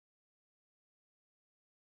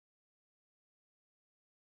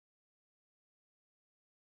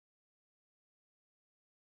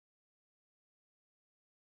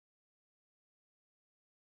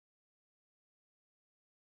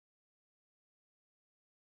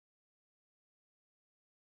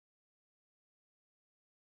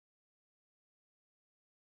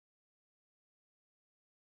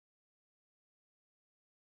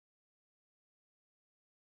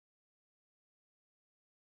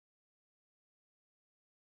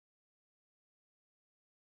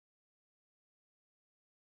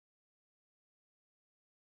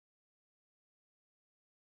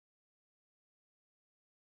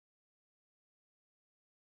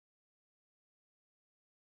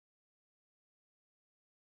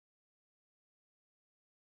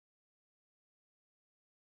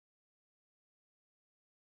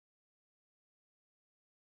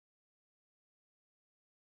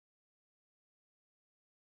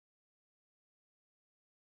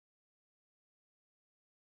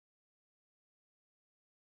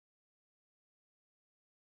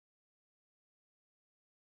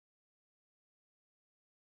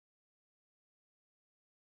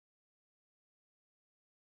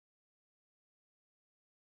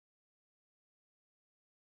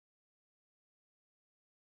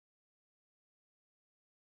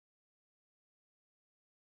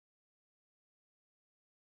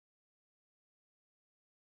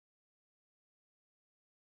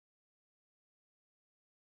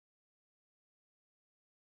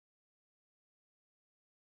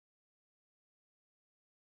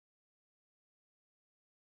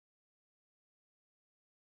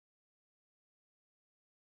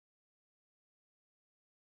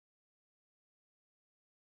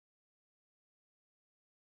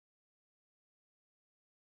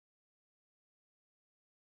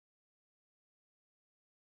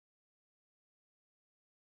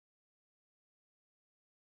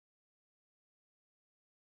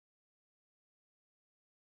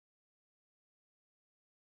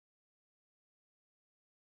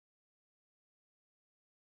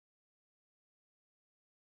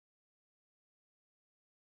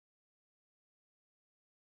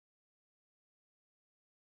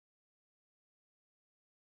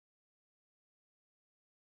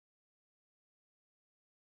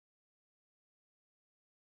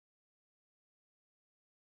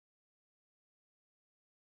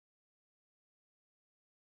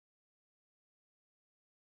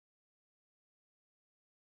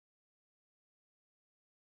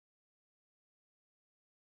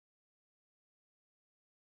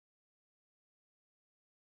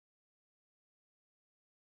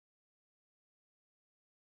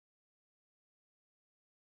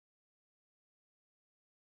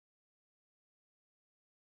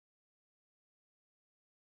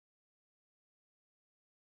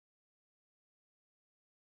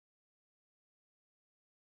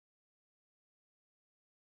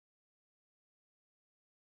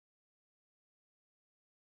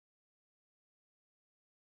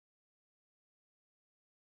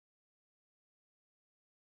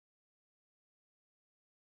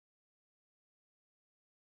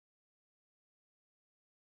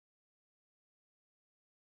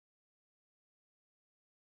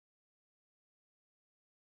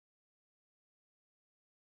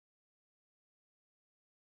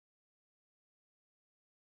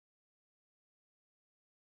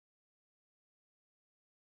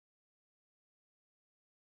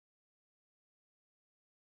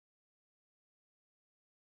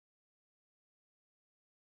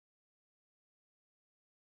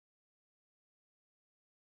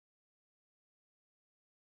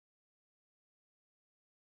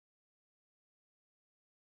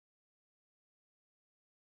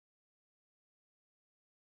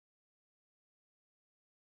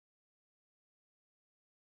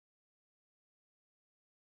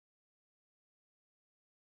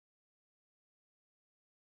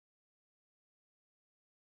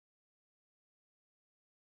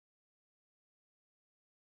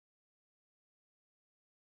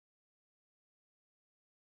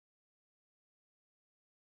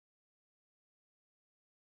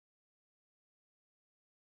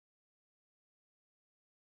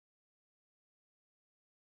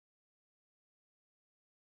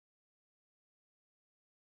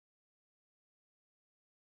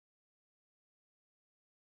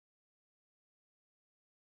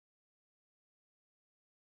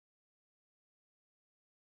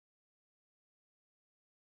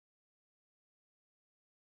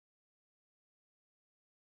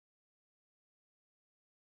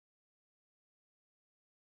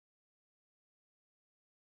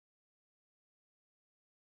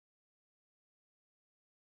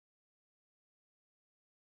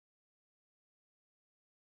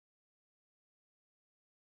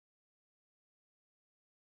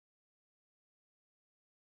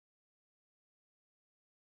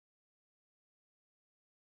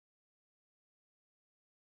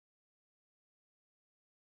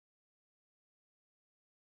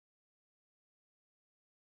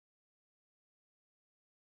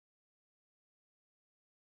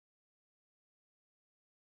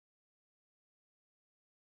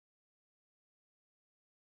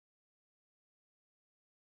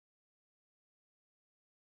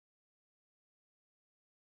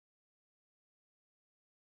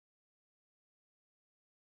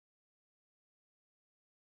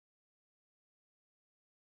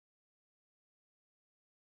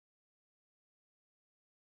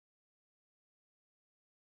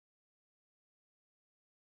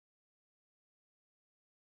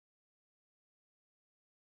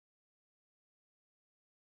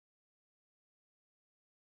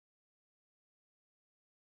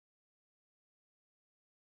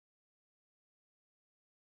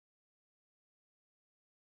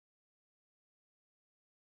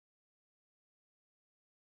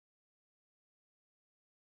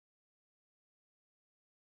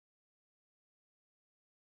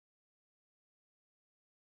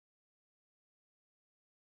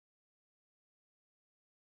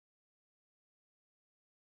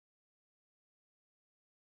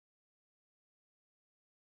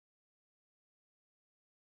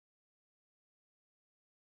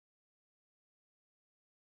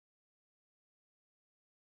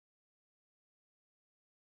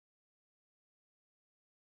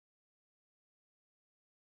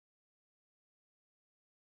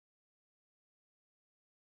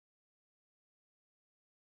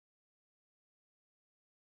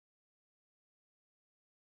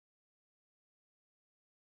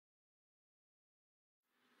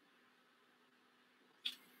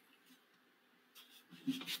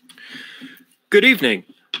Good evening.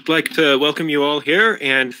 I'd like to welcome you all here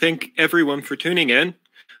and thank everyone for tuning in.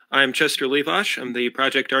 I'm Chester Liwosz. I'm the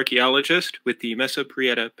Project Archaeologist with the Mesa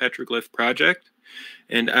Prieta Petrolgyph Project,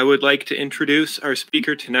 and I would like to introduce our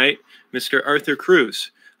speaker tonight, Mr. Arthur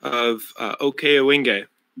Cruz of Ohkay Owingeh.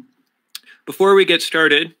 Before we get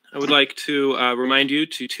started, I would like to remind you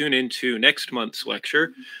to tune into next month's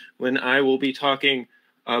lecture when I will be talking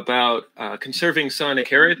about conserving sonic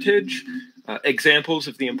heritage, examples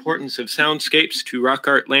of the importance of soundscapes to rock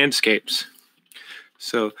art landscapes.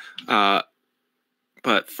 So,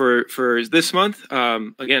 but for this month,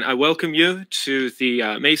 again, I welcome you to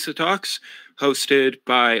the Mesa Talks hosted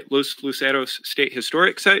by Los Luceros State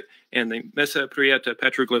Historic Site and the Mesa Prieta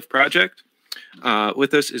Petrolgyph Project.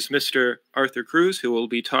 With us is Mr. Arthur Cruz, who will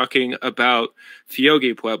be talking about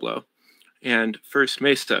Phioge Pueblo and First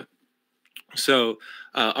Mesa. So,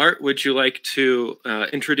 Art, would you like to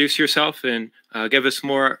introduce yourself and give us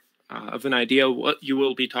more of an idea of what you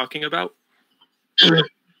will be talking about?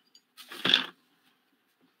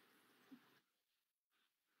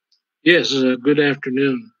 Yes, good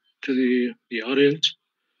afternoon to the audience.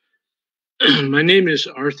 My name is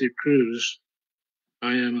Arthur Cruz.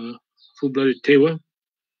 I am a full-blooded Tewa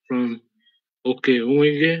from Ohkay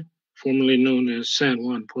Owingeh, formerly known as San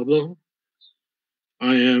Juan Pueblo.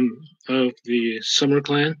 I am of the Summer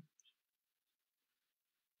Clan.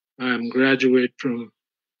 I am a graduate from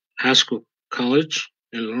Haskell College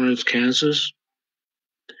in Lawrence, Kansas.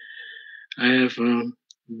 I have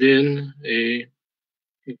been a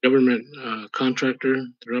government contractor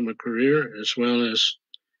throughout my career, as well as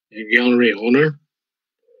a gallery owner.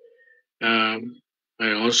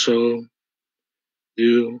 I also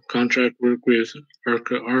do contract work with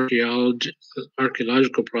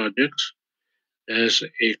archaeological projects as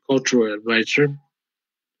a cultural advisor.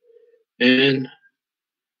 And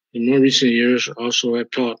in more recent years, also I've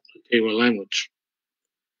taught the Tewa language.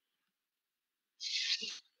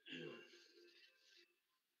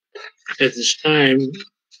 At this time,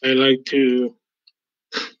 I like to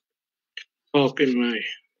talk in my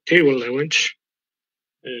Tewa language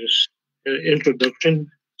as an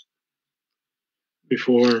introduction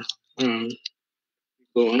before we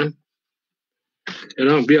go on. And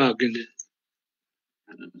I'll be arguing it.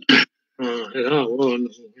 And I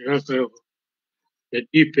want to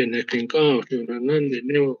deep in the king of the Nandi.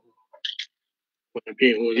 Whaa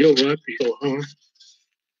Pin yo Whaa Pin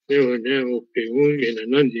never be in a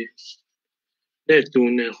Nandi. That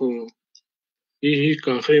do never he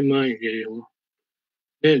can't remind you.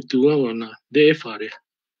 Then to our day for it.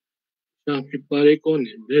 Some people are going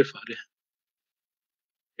in there for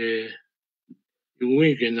it. You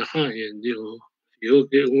wink in the high and you'll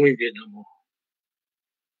get winking no more.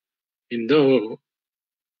 In though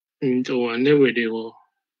into a never do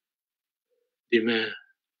the man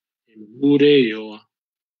in Bude or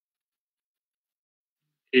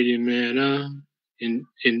a man in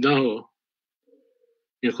Dao.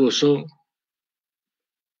 You go so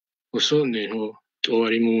neho to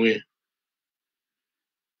a movie.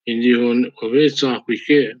 In the on of its off we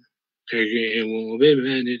care. Again, won't be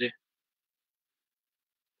many.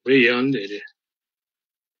 We under it.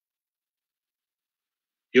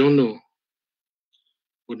 You know,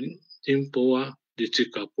 wouldn't Timpoa, the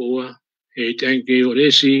Tikapoa, a tanky or a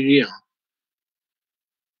Syria.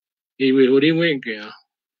 He will wink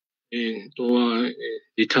in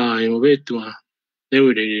the time of it to a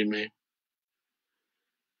never did me.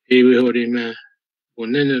 He will hold him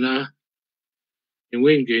one and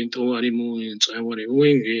wink into a moon and I want to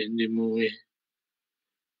wink in the movie.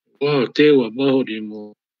 Wow, tell about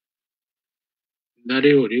him. That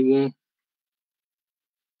is what he won't.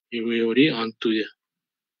 He will already on to you.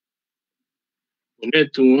 When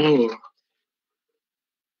that 2 hours,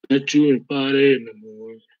 that you and party in the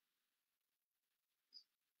morning.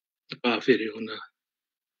 The coffee on that.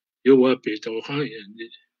 You were paid to high and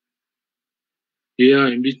yeah,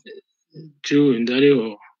 and be 2 and that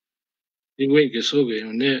is the wink is over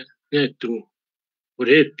on that 2. What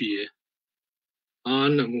it be?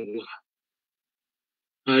 On the moon.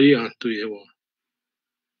 Are you on to you?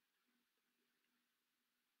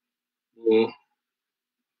 Oh,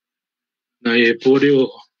 now you put it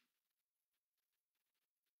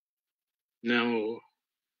now.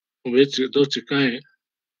 Which those kind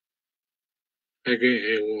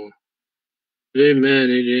again, very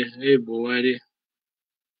many a boy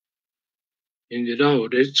in the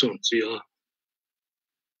road. It's on see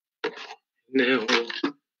now.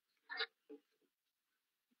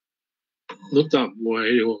 Look up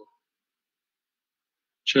boy.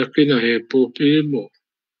 Checking a poppy more.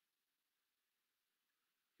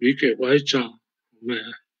 We get white chow,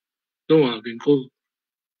 man. No, I can go.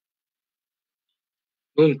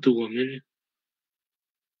 non tu mene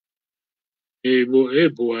e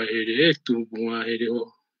boa here e tu boa here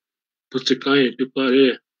o pute kai te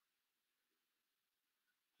pare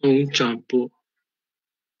un champo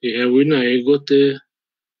e he wina e gote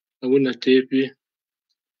a wina tepi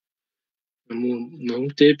na un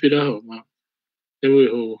tepi ra ho ma te wi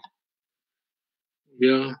ho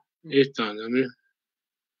ya e tana me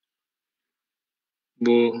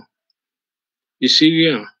bo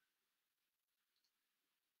isigia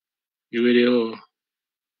i were o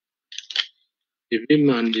e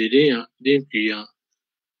vimandi rea dempia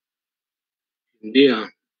India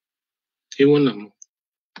e wana mo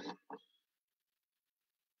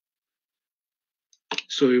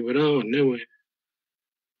so i wera o newe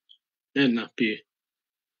ne na pi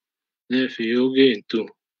ne Phioge tu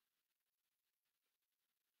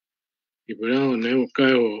i wera o newe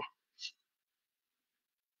kai o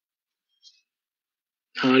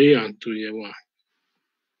hari antu ye wa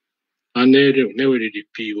anere newe di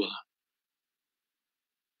piwa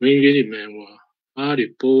wingiri me wa hari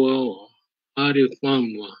poa o hari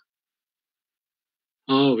kwamwa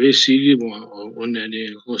a we sigi mo o nene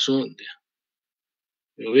o sonde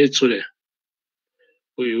we tsure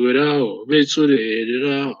o i wera o we tsure e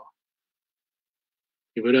ra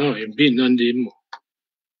i wera o e bin nandi mo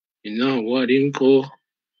ina wa rinko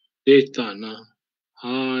data na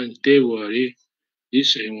ha Tewa ri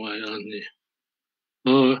ise wa ane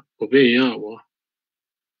ha o be ya wa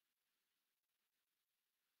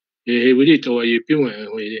e wiri to wa i pi wa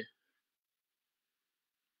we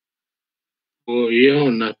o ia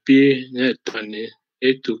na pi ne tane e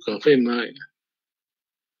tu ka fe mai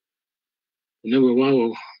ne wa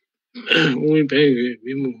o we be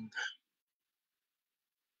we mu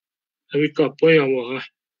we ka po ya wa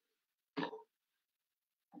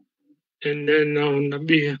and then now na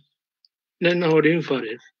bi then now rin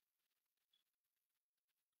fare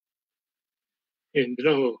and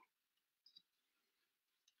now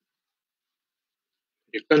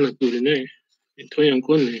e kana tu ne e to yan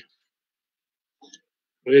ko ne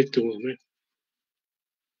we tu me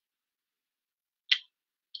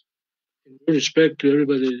in respect to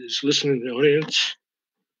everybody that's listening in the audience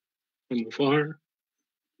from afar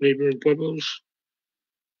neighboring pueblos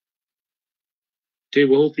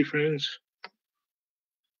Tewa Hopi friends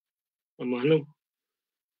Amano.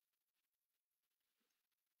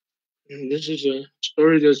 And this is a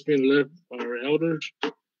story that's been left by our elders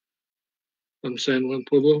from San Juan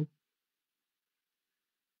Pueblo.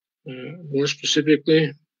 More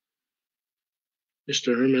specifically,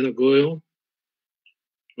 Mr. Herman Agoyo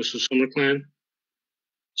was the Summer Clan,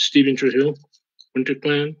 Stephen Trujillo, Winter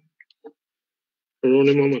Clan,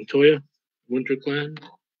 Geronimo Montoya, Winter Clan,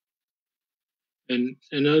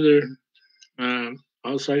 and other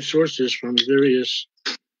outside sources from various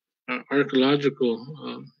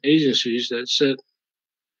archaeological agencies that said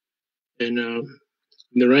in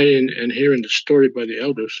the writing and hearing the story by the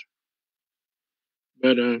elders.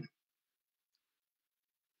 But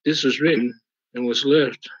this was written and was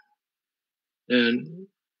left, and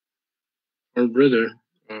our brother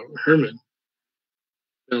Herman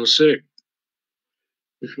fell sick.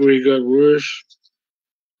 Before he got worse,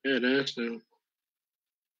 I had asked him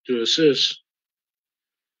to assist,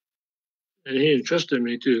 and he entrusted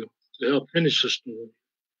me to help finish the story.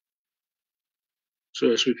 So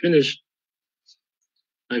as we finished,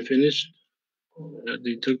 I finished.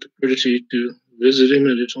 They took the courtesy to visit him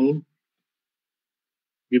at his home,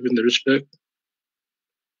 give him the respect,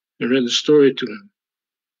 and read the story to him.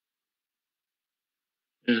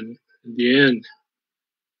 And in the end,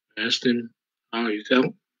 I asked him how he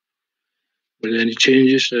felt, were there any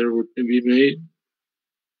changes that were to be made.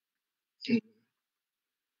 He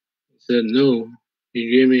said no. He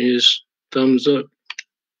gave me his thumbs up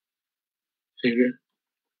finger.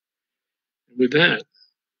 And with that,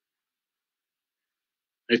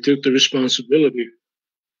 I took the responsibility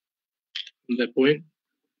from that point,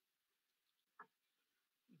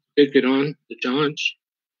 take it on the challenge,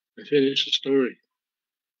 and finish the story.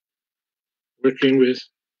 Working with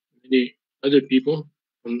many other people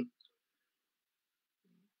from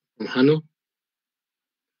Hano,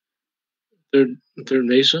 Third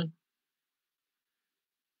Mesa,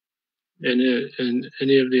 and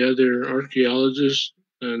any of the other archaeologists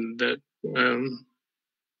and that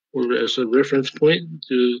were as a reference point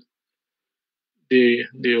to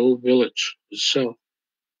the old village itself.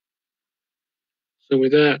 So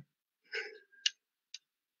with that,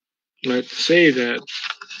 I'd like to say that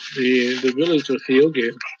the village of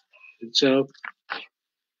Phioge itself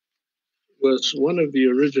was one of the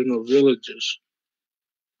original villages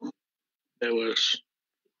that was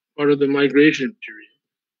part of the migration period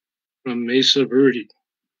from Mesa Verde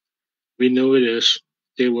We know it as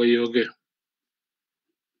Tewa.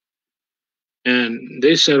 And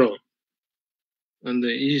they settled on the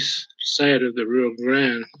east side of the Rio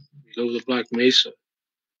Grande, below the Black Mesa.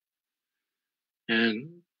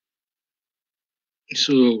 And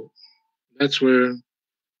so that's where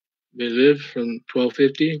they lived from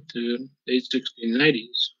 1250 to late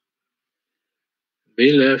 1690s.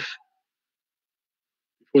 They left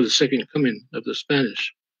before the second coming of the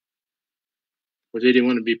Spanish, where they didn't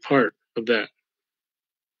want to be part of that,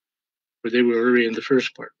 where they were already in the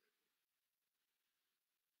first part.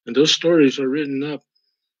 And those stories are written up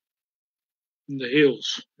in the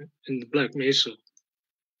hills, in the Black Mesa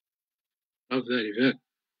of that event.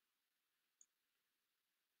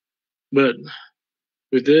 But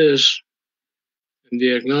with this, and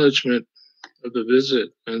the acknowledgement of the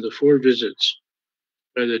visit and the 4 visits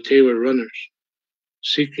by the Tewa runners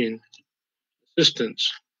seeking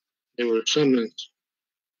assistance, they were summoned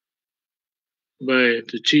by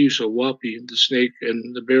the chiefs of Whaa Pin, the Snake,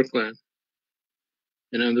 and the Bear Clan.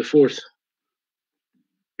 And on the 4th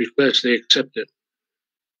request, they accepted.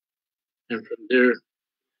 And from there,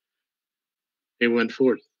 they went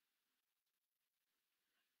forth.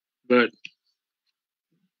 But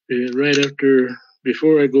right after,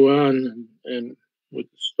 before I go on and with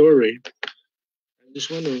the story, I just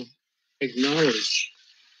want to acknowledge,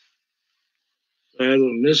 so I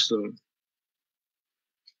don't miss them,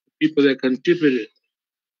 people that contributed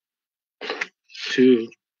to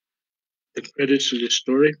the credits to this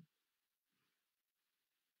story.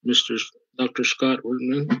 Mr. Dr. Scott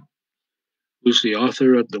Ortman, who's the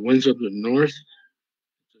author of The Winds of the North,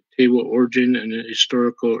 the Tewa Origin and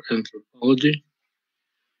Historical Anthropology.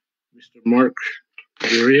 Mr. Mark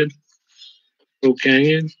Durian, Pro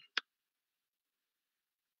Canyon,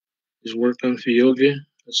 his work on Phioge,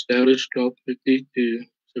 established 1250 to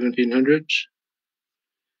 1700s,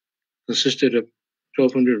 consisted of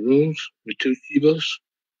 1,200 rooms with 2 kibos.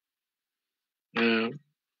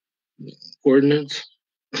 Coordinates,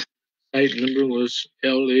 site number was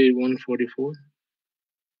LA 144,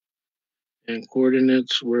 and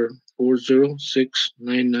coordinates were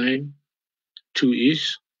 40699 2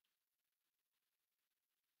 east,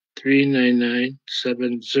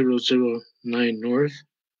 3997009 north.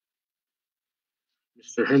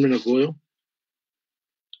 Mr. Herman Agoyo,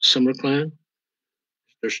 Summer Clan.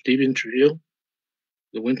 Mr. Stephen Trujillo,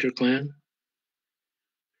 the Winter Clan.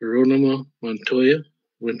 Geronimo Montoya,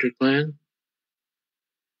 Winter Clan.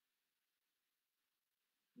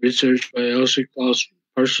 Research by Elsie Klaus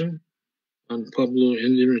Parson on Pueblo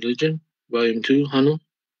Indian Religion, Volume 2, Hano.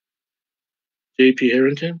 J.P.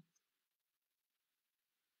 Harrington.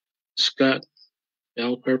 Scott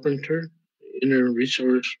L. Carpenter, Inner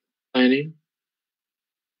Resource Planning,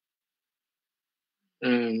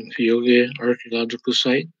 and Phioge Archaeological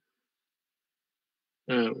Site.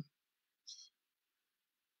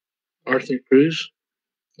 Arthur Cruz,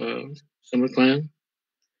 Summer Clan.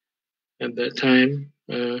 At that time,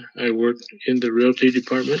 I worked in the realty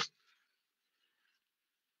department.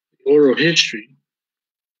 The oral history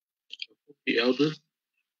of the elder,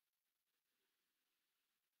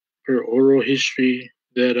 her oral history,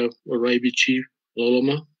 that of Oraibi Chief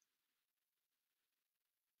Loloma.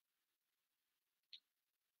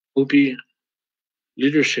 Hopi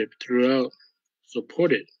leadership throughout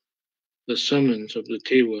supported the summons of the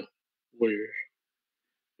Tewa warriors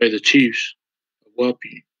by the chiefs of Whaa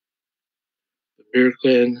Pin, the Bear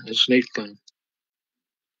Clan and Snake Clan.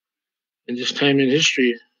 In this time in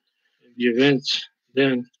history, in the events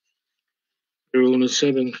then, there were only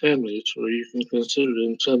 7 families, or you can consider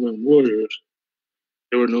them 7 warriors.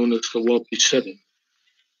 They were known as the Whaa Pin 7.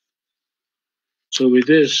 So with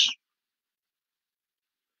this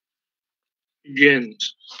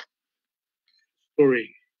begins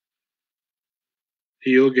story,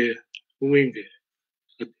 Phioge Owingeh,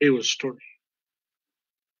 the Tewa story.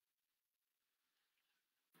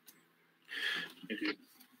 Thank you.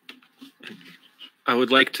 I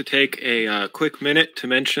would like to take a quick minute to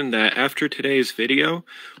mention that after today's video,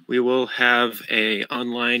 we will have an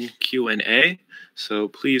online Q&A. So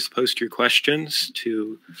please post your questions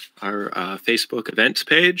to our Facebook events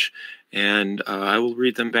page, and I will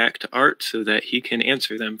read them back to Art so that he can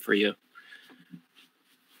answer them for you.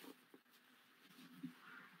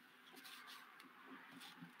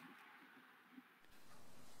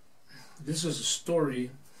 This is a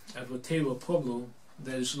story of a Tewa Pueblo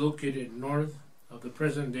that is located north of the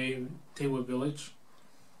present-day Tewa village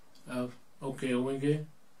of Ohkay Owingeh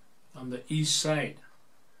on the east side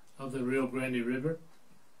of the Rio Grande River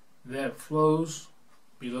that flows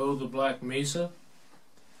below the Black Mesa,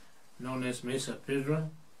 known as Mesa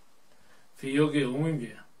Prieta. Phioge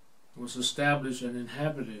Owingeh was established and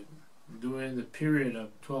inhabited during the period of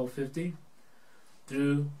 1250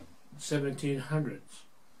 through 1700s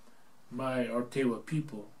by our Tewa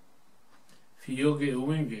people. Phioge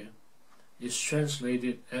Owingeh is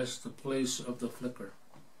translated as the place of the flicker.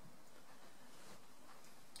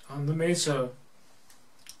 On the mesa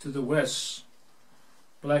to the west,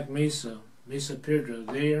 Black Mesa, Mesa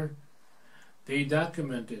Prieta, they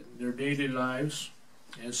documented their daily lives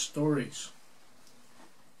and stories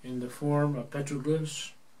in the form of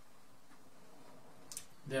petroglyphs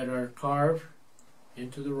that are carved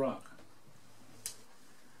into the rock.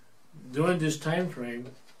 During this time frame,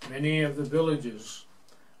 many of the villages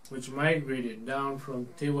which migrated down from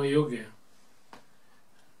Tewa,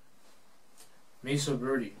 Mesa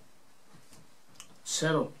Verde,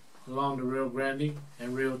 settled along the Rio Grande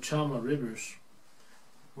and Rio Chama rivers,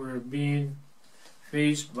 were being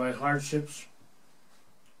faced by hardships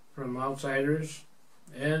from outsiders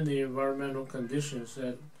and the environmental conditions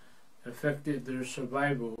that affected their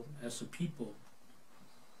survival as a people.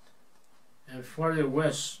 And farther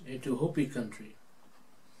west into Hopi country,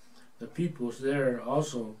 the peoples there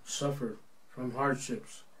also suffered from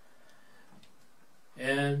hardships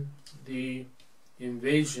and the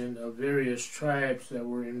invasion of various tribes that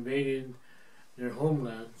were invading their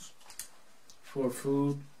homelands for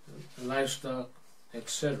food, livestock,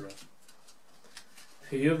 etc.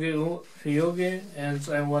 Phioge and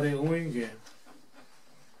Ohkay Owingeh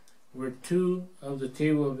were two of the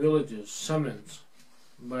Tewa villages summoned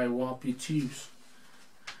by Whaa Pin chiefs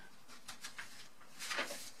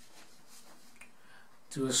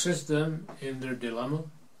to assist them in their dilemma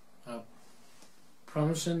of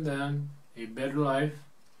promising them a better life.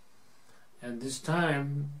 And this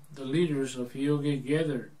time the leaders of Phioge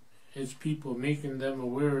gathered his people, making them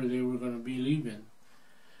aware they were going to be leaving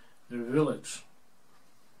their village,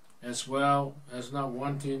 as well as not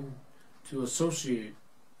wanting to associate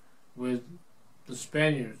with the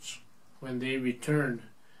Spaniards when they returned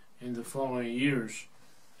in the following years,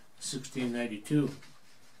 1692.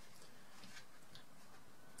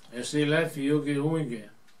 As they left Phioge Owingeh,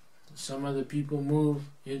 some of the people moved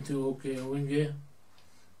into Ohkay Owingeh.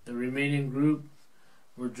 The remaining group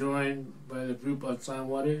were joined by the group of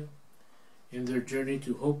Tsanwade in their journey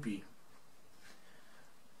to Hopi.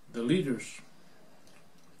 The leaders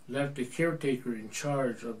left a caretaker in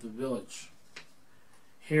charge of the village,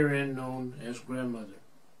 herein known as grandmother,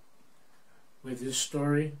 with his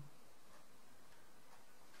story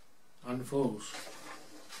unfolds.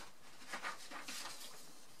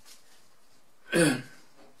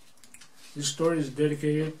 This story is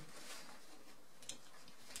dedicated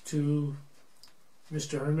to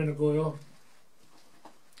Mr. Herman Agoyo,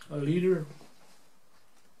 a leader,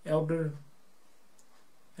 elder,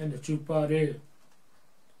 and the Chupare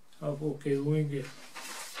of Ohkay Owingeh.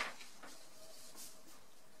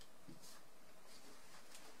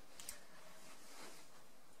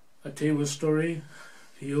 A Tewa story,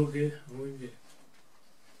 Phioge Owingeh.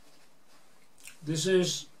 This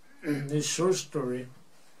is a short story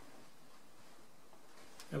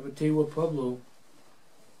of a Tewa Pueblo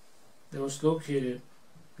that was located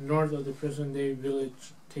north of the present-day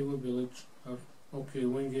village, Tewa village of Ohkay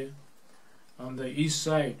Owingeh, on the east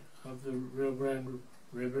side of the Rio Grande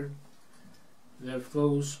River that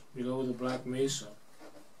flows below the Black Mesa.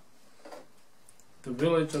 The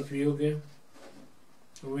village of Phioge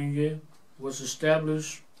Owingeh was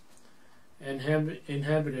established and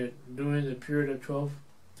inhabited during the period of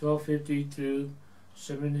 1250 through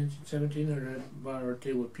 1700 by our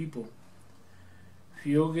Tewa people.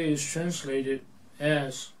 Phioge is translated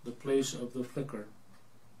as the place of the flicker.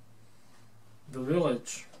 The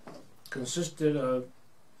village consisted of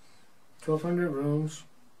 1,200 rooms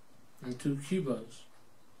and 2 kibas.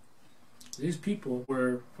 These people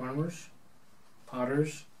were farmers,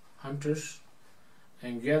 potters, hunters,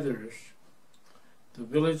 and gatherers. The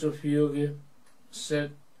village of Phioge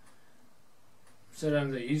set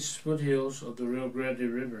on the east foothills of the Rio Grande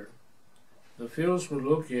River. The fields were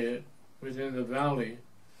located within the valley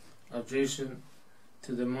adjacent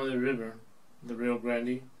to the mother river, the Rio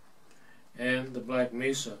Grande, and the Black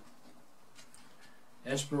Mesa.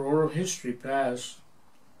 As per oral history passed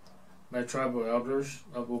by tribal elders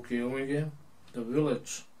of Ohkay Owingeh, the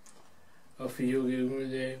village of Phioge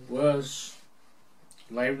Owingeh was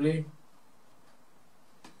lively,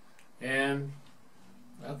 and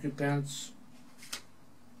occupants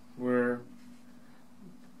were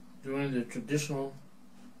doing the traditional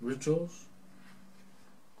rituals.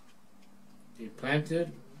 They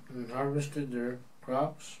planted and harvested their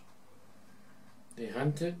crops. They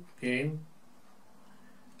hunted game.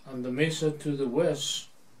 On the mesa to the west,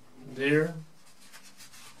 there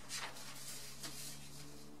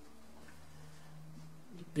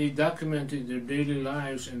They documented their daily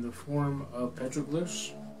lives in the form of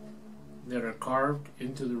petroglyphs that are carved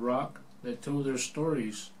into the rock that tell their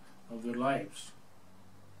stories of their lives.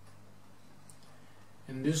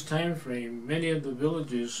 In this time frame, many of the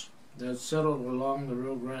villages that settled along the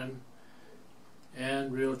Rio Grande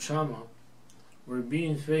and Rio Chama were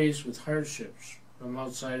being faced with hardships from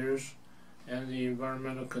outsiders and the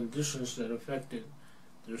environmental conditions that affected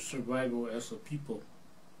their survival as a people.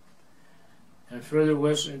 And further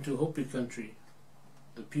west into Hopi country,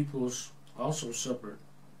 the peoples also suffered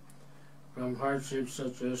from hardships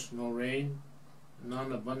such as no rain,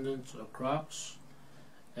 non-abundance of crops,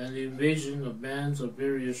 and the invasion of bands of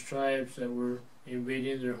various tribes that were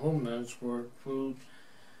invading their homelands for food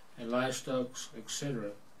and livestock,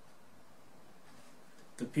 etc.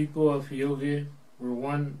 The people of Phioge were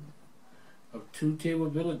one of two Tewa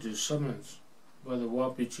villages summoned by the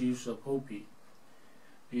Whaa Pin chiefs of Hopi,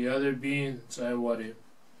 the other being Tsaiwade,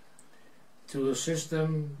 to assist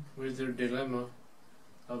them with their dilemma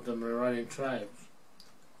of the marauding tribes.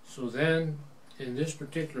 So then, in this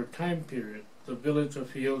particular time period, the village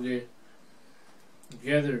of Phioge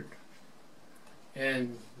gathered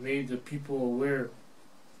and made the people aware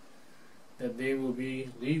that they will be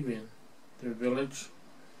leaving their village,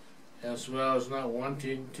 as well as not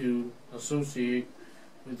wanting to associate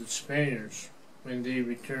with the Spaniards when they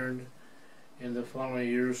returned in the following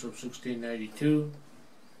years of 1692.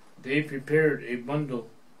 They prepared a bundle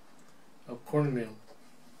of cornmeal,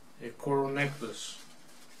 a coral necklace,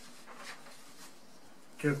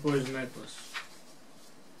 turquoise necklace,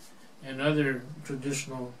 and other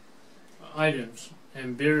traditional items,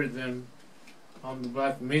 and buried them on the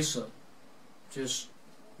Black Mesa just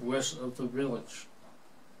west of the village.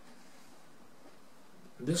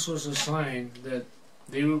 This was a sign that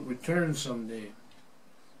they would return someday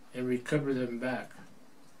and recover them back.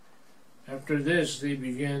 After this, they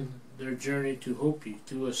began their journey to Hopi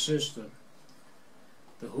to assist them.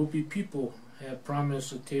 The Hopi people had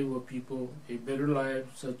promised the Tewa people a better life,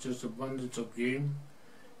 such as abundance of game,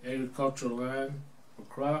 agricultural land for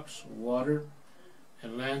crops, water,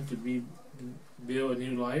 and land to build a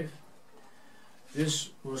new life. This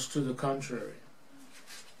was to the contrary.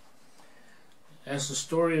 As the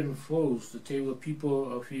story unfolds, the Tewa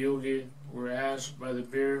people of Phioge were asked by the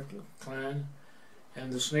Bear clan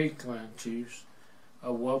and the Snake clan chiefs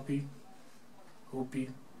of Whaa Hopi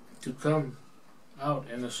to come out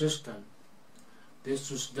and assist them. This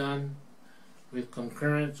was done with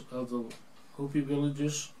concurrence of the Hopi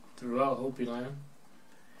villages throughout Hopi land.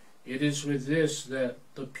 It is with this that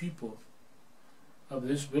the people of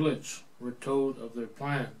this village were told of their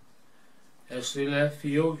plan. As they left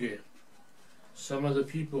Phioge, some of the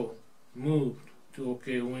people moved to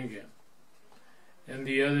Ohkay Owingeh, and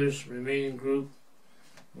the others remaining group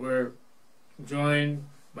were joined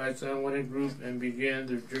by the Tsaiwade group and began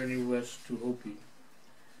their journey west to Hopi.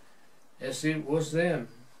 As it was then,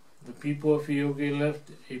 the people of Phioge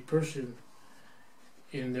left a person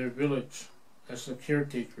in their village as a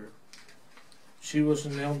caretaker. She was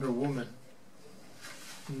an elder woman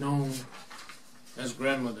known as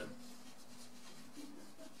grandmother.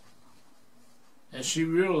 As she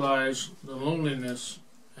realized the loneliness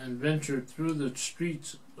and ventured through the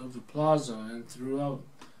streets of the plaza and throughout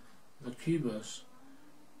the kibas,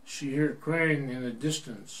 she heard crying in the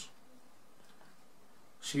distance.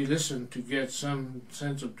 She listened to get some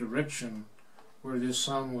sense of direction where this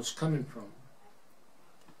sound was coming from.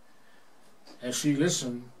 As she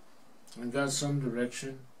listened and got some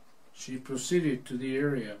direction, she proceeded to the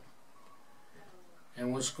area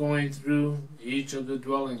and was going through each of the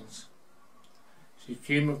dwellings. She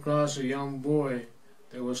came across a young boy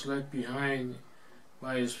that was left behind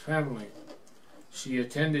by his family. She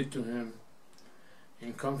attended to him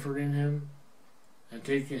in comforting him and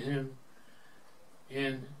taking him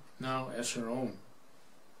in now as her own.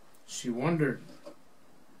 She wondered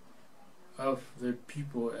of the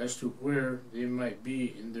people as to where they might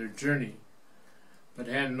be in their journey, but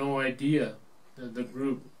had no idea that the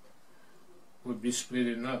group would be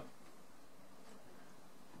splitting up.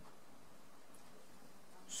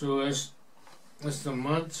 So as the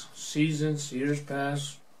months, seasons, years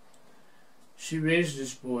passed, she raised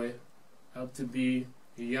this boy up to be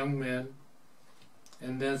a young man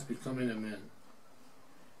and thence becoming a man.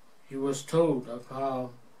 He was told of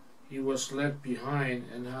how he was left behind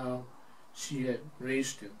and how she had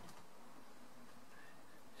raised him.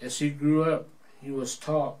 As he grew up, he was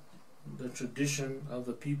taught the tradition of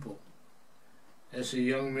the people. As a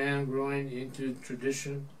young man growing into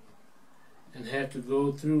tradition, and had to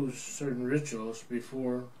go through certain rituals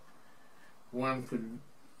before one could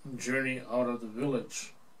journey out of the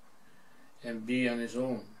village. and be on his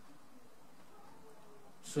own.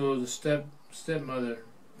 So the stepmother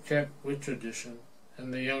kept with tradition,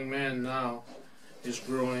 and the young man now is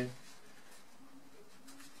growing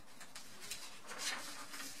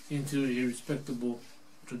into a respectable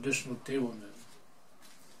traditional Tewa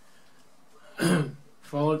man.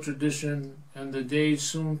 Follow tradition, and the day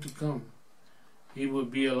soon to come, he will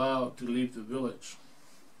be allowed to leave the village.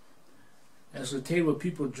 As the Tewa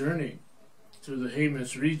people journeyed through the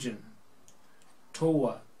Hamas region,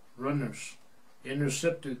 Tewa runners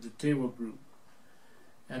intercepted the Tewa group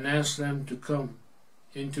and asked them to come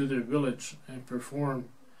into their village and perform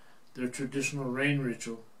their traditional rain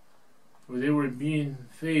ritual, for they were being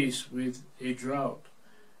faced with a drought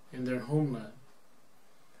in their homeland.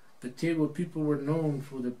 The Tewa people were known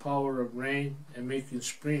for the power of rain and making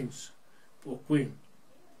springs, Whaa Pin.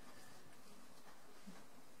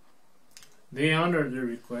 They honored their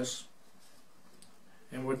request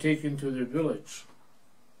and were taken to their village.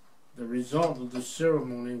 The result of the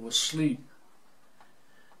ceremony was sleep.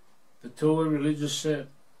 The Tewa religious set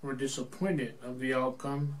were disappointed of the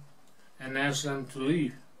outcome and asked them to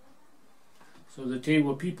leave. So the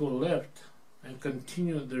Tewa people left and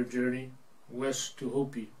continued their journey west to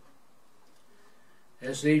Hopi.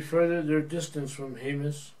 As they furthered their distance from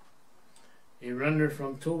Hamas, a runner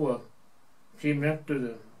from Tewa came after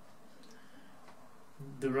them.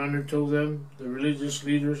 The runner told them the religious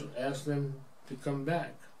leaders asked them to come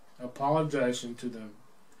back, apologizing to them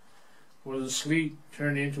for the sleet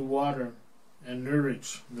turned into water and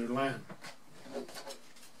nourished their land.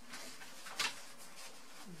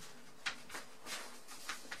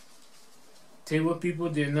 Tewa people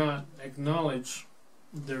did not acknowledge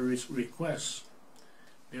their requests.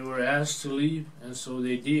 They were asked to leave, and so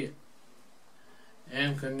they did,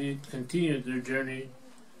 and continued their journey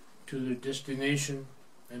to their destination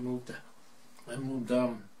and moved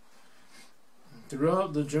on.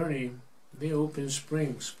 Throughout the journey, they opened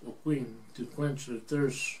springs, Whaa Pin, to quench their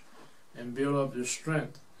thirst and build up their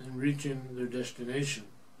strength in reaching their destination.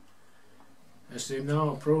 As they now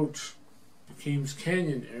approach the Kings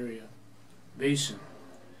Canyon area basin,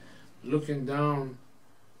 looking down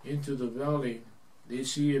into the valley, they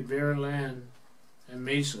see a barren land and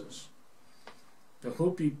mesas. The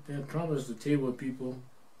Hopi had promised the Tewa people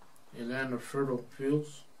a land of fertile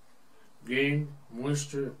fields, game,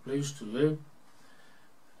 moisture, a place to live.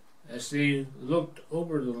 As they looked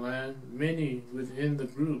over the land, many within the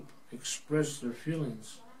group expressed their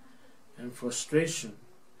feelings and frustration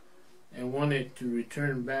and wanted to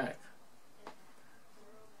return back.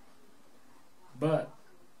 But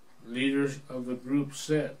leaders of the group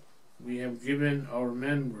said, "We have given our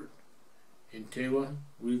men word. In Tewa,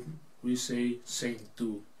 we say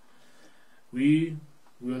Saint-Tu. We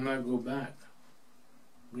will not go back.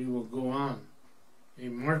 We will go on." A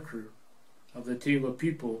marker of the Tewa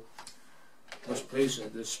people was placed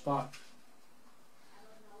at this spot.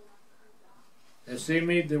 As they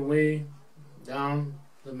made their way down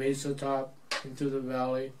the mesa top into the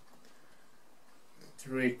valley,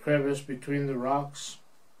 through a crevice between the rocks,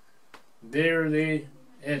 there they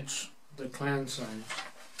etched the clan signs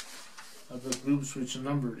of the groups, which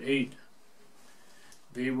numbered 8.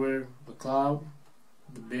 They were the cloud,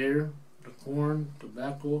 the bear, the corn,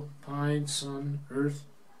 tobacco, pine, sun, earth,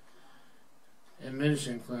 and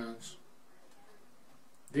medicine clans.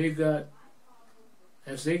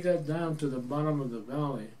 As they got down to the bottom of the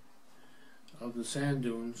valley of the sand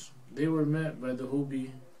dunes, they were met by the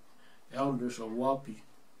Hopi elders of Whaa Pin.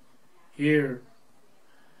 Here,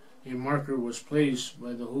 a marker was placed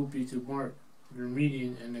by the Hopi to mark their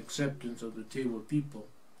meeting and acceptance of the Tewa people.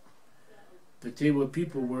 The Tewa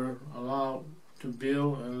people were allowed to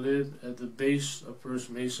build and live at the base of First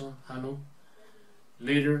Mesa, Hano.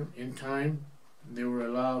 Later in time, they were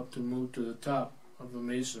allowed to move to the top of the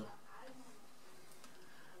mesa.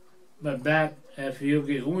 But back at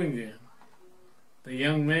Phioge Owingeh, the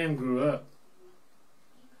young man grew up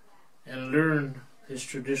and learned his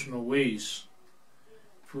traditional ways,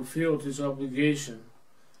 fulfilled his obligation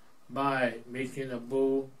by making a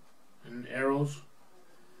bow and arrows,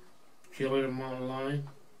 killing a mountain lion,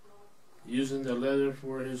 using the leather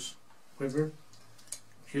for his quiver,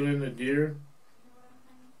 killing a deer,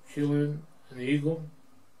 killing an eagle,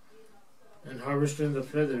 and harvesting the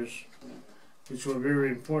feathers, which were very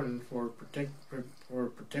important for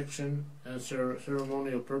protection and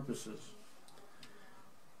ceremonial purposes.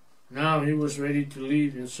 Now he was ready to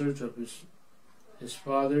leave in search of his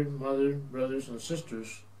father, mother, brothers, and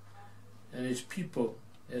sisters, and his people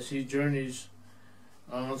as he journeys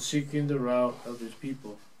on seeking the route of his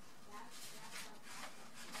people.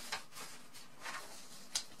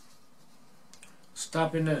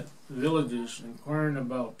 stopping at villages, inquiring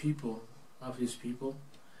about people of his people,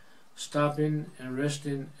 stopping and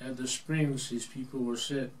resting at the springs his people were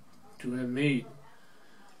said to have made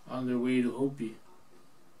on their way to Hopi.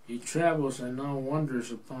 He travels and now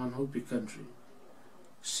wanders upon Hopi country.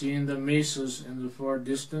 Seeing the mesas in the far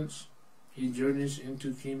distance, he journeys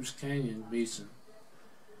into King's Canyon Basin.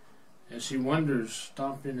 As he wanders,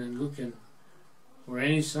 stopping and looking for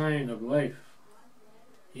any sign of life,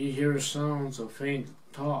 he hears sounds of faint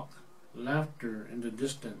talk, laughter in the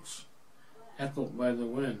distance, echoed by the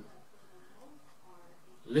wind.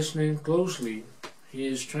 Listening closely, he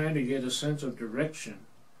is trying to get a sense of direction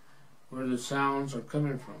where the sounds are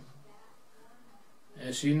coming from.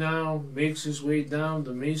 As he now makes his way down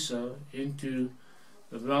the mesa into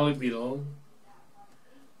the valley below,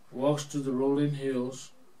 walks to the rolling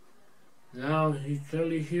hills, now he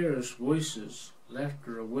clearly hears voices,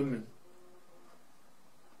 laughter of women.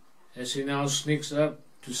 As he now sneaks up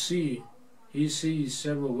to see, he sees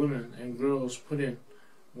several women and girls putting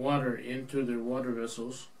water into their water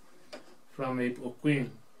vessels from a Ohkay,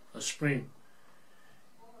 a spring.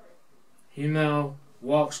 He now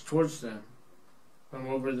walks towards them from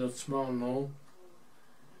over the small knoll.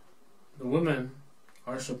 The women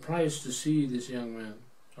are surprised to see this young man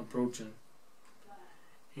approaching.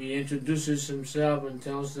 He introduces himself and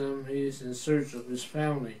tells them he is in search of his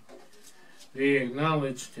family. They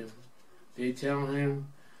acknowledged him. They tell him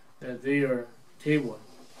that they are Tewa.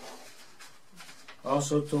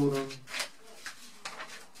 Also told him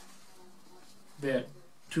that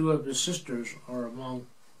two of his sisters are among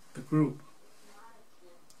the group,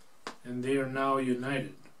 and they are now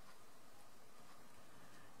united.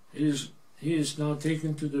 He is now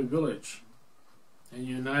taken to their village and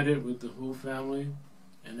united with the whole family,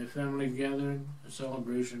 and a family gathering and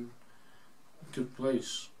celebration took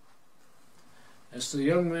place. As the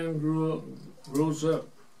young man grows up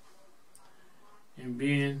and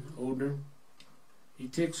being older, he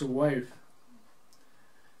takes a wife,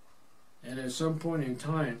 and at some point in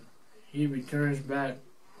time, he returns back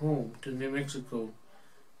home to New Mexico,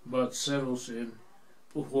 but settles in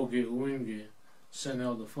Ohkay Owingeh, San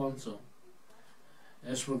Ildefonso.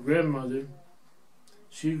 As for grandmother,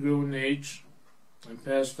 she grew in age and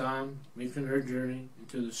passed on, making her journey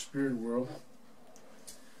into the spirit world.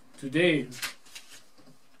 Today,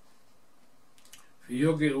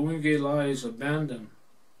 Phioge Owingeh lies abandoned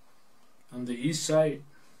on the east side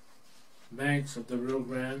banks of the Rio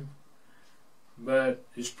Grande, but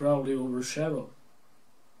is probably overshadowed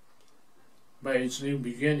by its new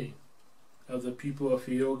beginning of the people of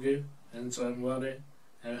Phioge and Zanware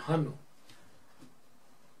and Hanu.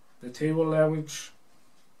 The Tewa language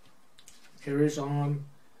carries on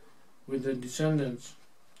with the descendants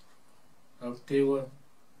of Tewa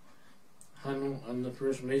Hanu on the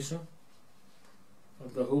first mesa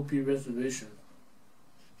of the Hopi reservation.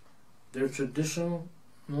 Their traditional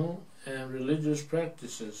and religious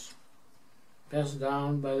practices passed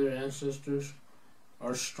down by their ancestors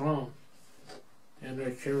are strong and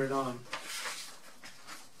are carried on.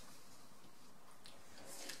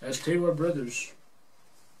 As Tewa brothers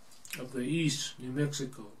of the East, New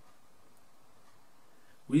Mexico,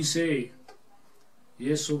 we say,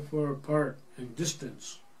 yes, so far apart in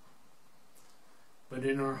distance, but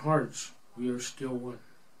in our hearts we are still one.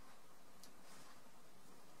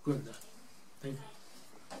 Good night. Thank you.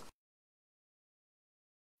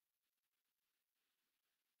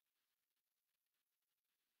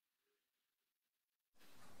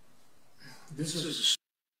 This is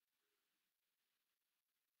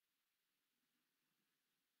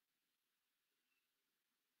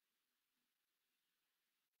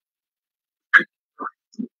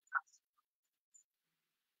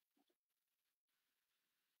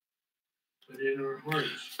but in our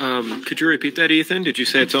hearts. Could you repeat that, Ethan? Did you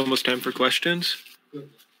say it's almost time for questions? Good.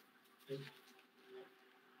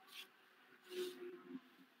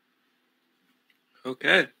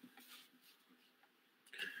 Okay.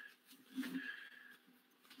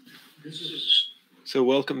 So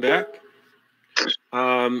welcome back.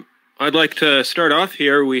 I'd like to start off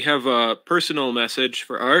here. We have a personal message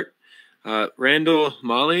for Art. Randall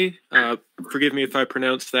Molly, forgive me if I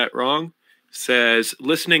pronounced that wrong, says,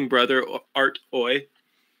 listening brother, Art Oi.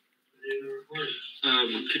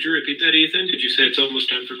 Could you repeat that, Ethan? Did you say it's almost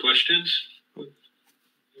time for questions?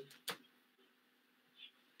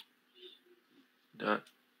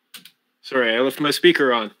 Sorry, I left my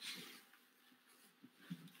speaker on.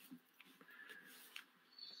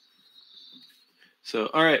 So,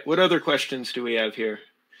 all right, what other questions do we have here?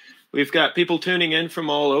 We've got people tuning in from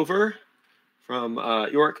all over, from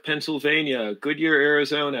York, Pennsylvania, Goodyear,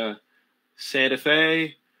 Arizona, Santa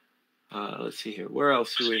Fe, Let's see here. Where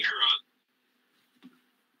else do we?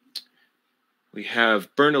 We have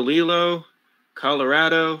Bernalillo,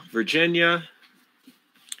 Colorado, Virginia.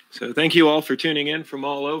 So thank you all for tuning in from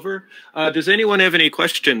all over. Does anyone have any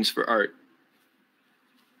questions for Art?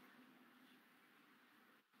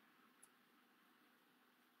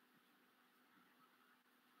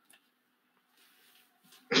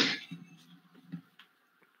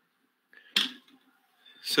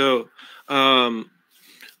 So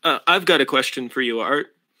I've got a question for you,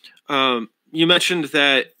 Art. You mentioned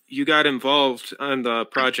that you got involved on the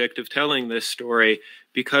project of telling this story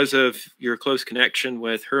because of your close connection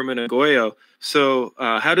with Herman Agoyo. So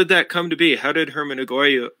how did that come to be? How did Herman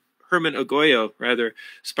Agoyo rather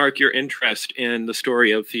spark your interest in the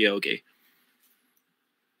story of Phioge?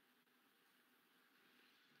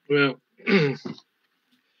 Well,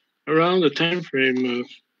 around the time frame of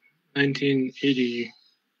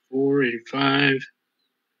 1984, 85,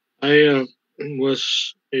 I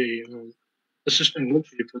was a assistant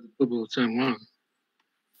military for the Pueblo of San Juan,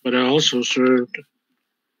 but I also served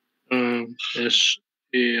as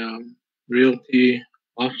a realty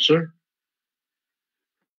officer.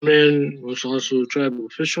 Man was also a tribal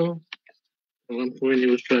official. At one point, he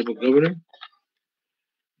was tribal governor.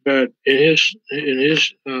 But in his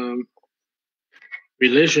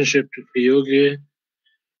relationship to Phioge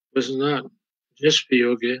was not just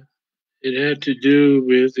Phioge. It had to do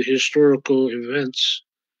with the historical events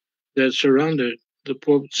that surrounded the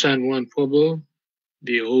San Juan Pueblo,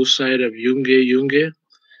 the old site of Owingeh,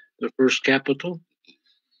 the first capital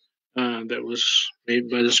that was made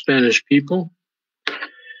by the Spanish people,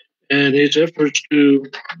 and his efforts to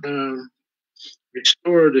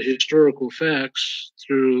restore the historical facts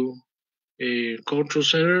through a cultural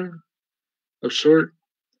center of sort,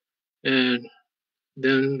 and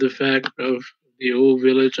then the fact of the old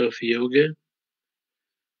village of Phioge.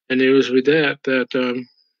 And it was with that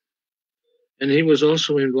and he was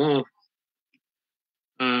also involved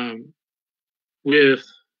with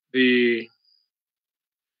the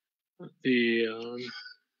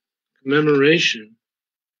commemoration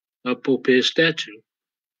of Pope's statue,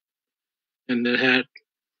 and that had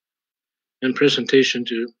and presentation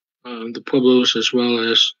to the Pueblos as well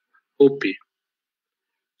as Hopi.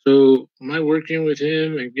 So my working with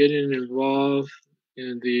him and getting involved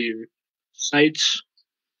in the sites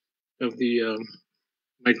of the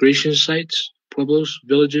migration sites, Pueblos,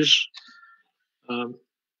 villages,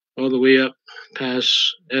 all the way up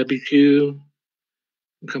past Abiquiu,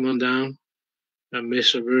 come on down,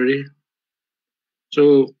 Mesa Verde.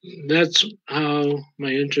 So that's how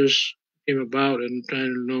my interest came about in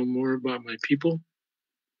trying to know more about my people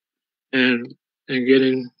and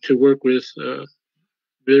getting to work with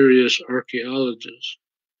various archaeologists.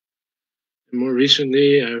 And more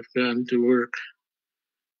recently, I've gotten to work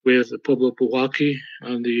with the Pueblo Pewaukee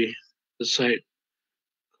on the site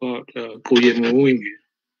called Ohkay Owingeh.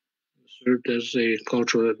 Served as a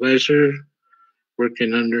cultural advisor,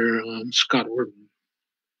 working under Scott Wharton.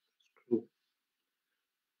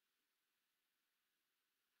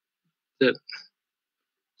 That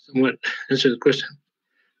somewhat answer the question.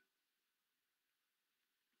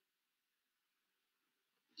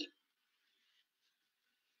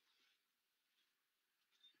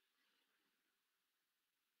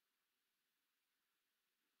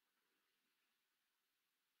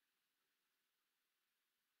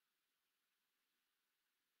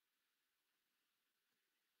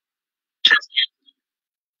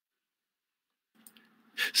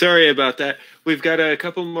 Sorry about that. We've got a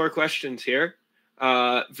couple more questions here.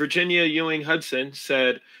 Virginia Ewing Hudson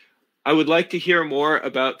said, I would like to hear more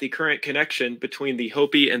about the current connection between the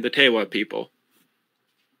Hopi and the Tewa people.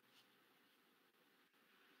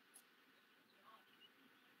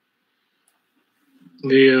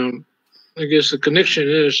 I guess the connection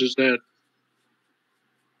is that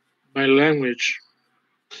by language,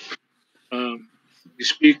 we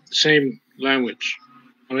speak the same language.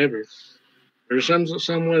 However, there's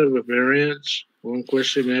somewhat of a variance. One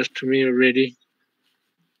question asked to me already.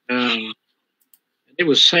 It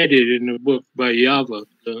was cited in a book by Yava,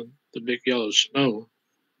 the Big Yellow Snow,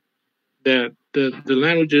 that the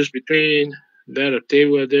languages between that of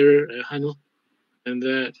Tewa there at Hano and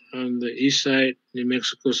that on the east side, New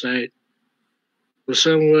Mexico side, was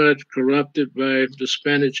somewhat corrupted by the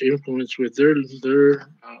Spanish influence with their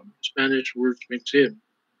Spanish words mixed in.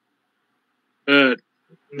 But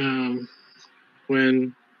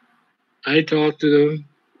when I talk to them,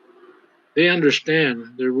 they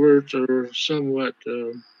understand. Their words are somewhat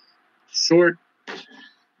short,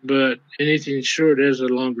 but anything short has a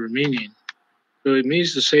longer meaning. So it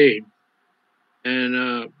means the same.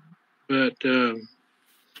 And but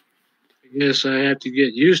guess I had to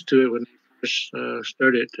get used to it when I first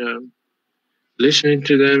started listening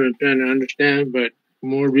to them and trying to understand. But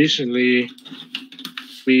more recently,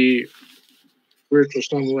 we were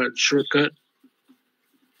somewhat shortcut.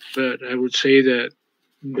 But I would say that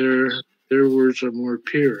their words are more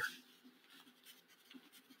pure.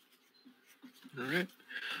 All right.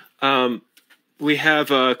 We have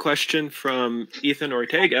a question from Ethan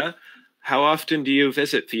Ortega. How often do you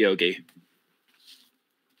visit Phioge?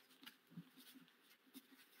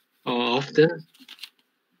 Often?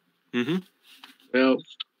 Mm-hmm. Well,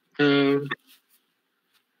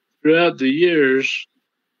 throughout the years,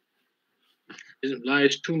 it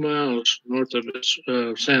lies 2 miles north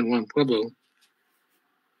of San Juan Pueblo.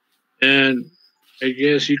 And I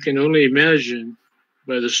guess you can only imagine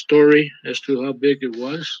by the story as to how big it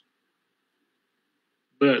was.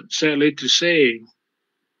 But sadly to say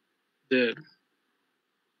that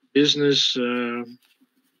business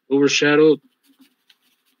overshadowed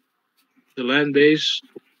the land base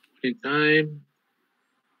in time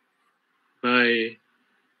by a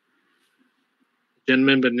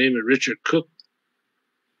gentleman by the name of Richard Cook,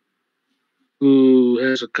 who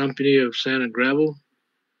has a company of sand and gravel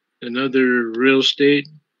and other real estate.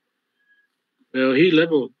 Well, he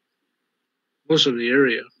leveled most of the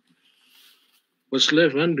area. What's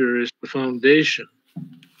left under is the foundation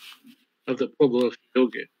of the Pueblo of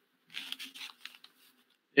Phioge.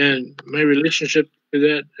 And my relationship to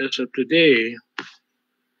that as of today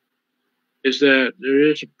is that there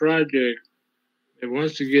is a project that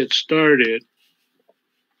wants to get started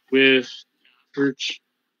with efforts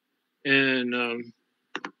and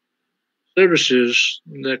services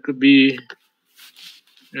that could be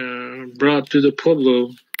brought to the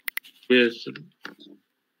Pueblo with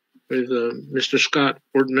Mr. Scott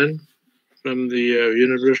Fordman from the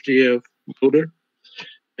University of Boulder,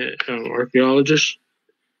 archaeologist,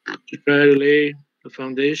 to try to lay the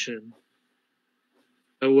foundation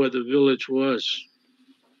of what the village was.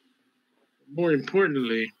 More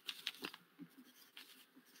importantly,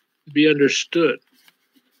 to be understood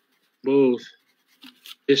both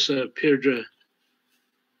Mesa Prieta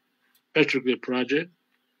Petrolgyph Project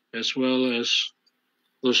as well as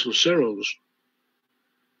Los Luceros,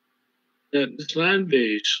 that this land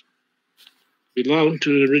base belonged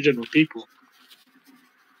to the original people.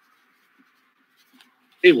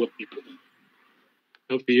 Tewa people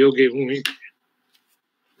of Phioge Owingeh.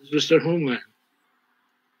 This was their homeland.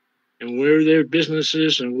 And where their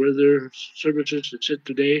businesses and where their services that sit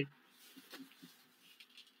today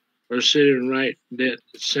are sitting right dead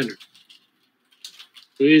center.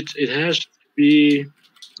 So it has to be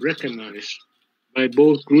recognized by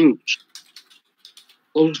both groups.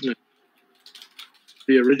 Closeness to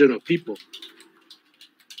the original people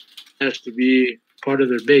has to be part of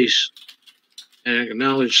their base and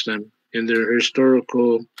acknowledge them in their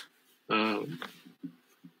historical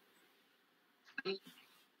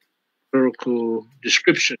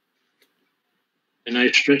description. And I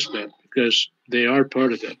stress that because they are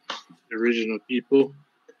part of that, the original people.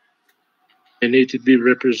 They need to be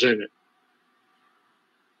represented.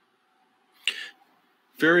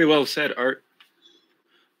 Very well said, Art.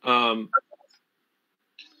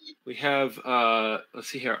 We have, let's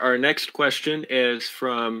see here. Our next question is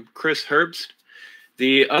from Chris Herbst.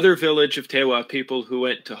 The other village of Tewa people who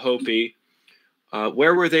went to Hopi,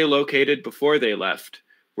 where were they located before they left?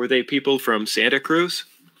 Were they people from Santa Cruz?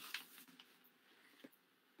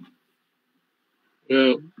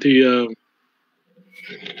 Well, the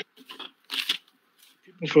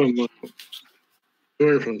people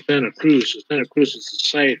from Santa Cruz. Santa Cruz is the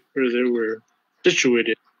site where they were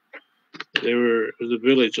situated. They were the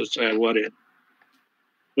village of Whaa Pin.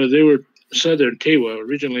 But they were southern Tewa,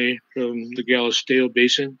 originally from the Galisteo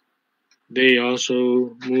Basin. They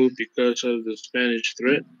also moved because of the Spanish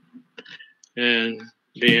threat, and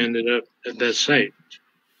they ended up at that site.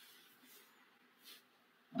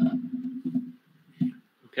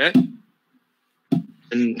 Okay.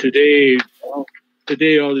 And today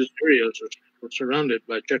all these areas are surrounded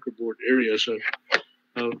by checkerboard areas of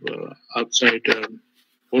outside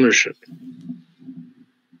ownership.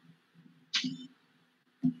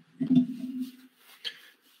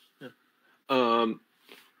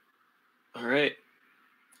 All right.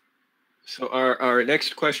 So our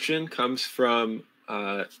next question comes from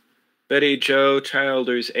Betty Jo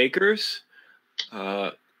Childers Acres.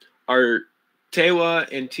 Are Tewa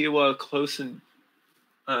and Tewa close in?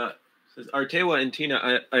 Are Tewa and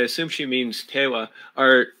Tina? I assume she means Tewa.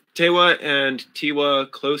 Are Tewa and Tewa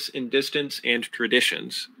close in distance and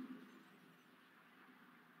traditions?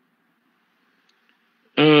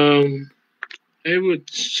 I would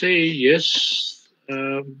say yes.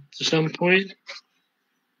 to some point.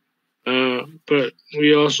 But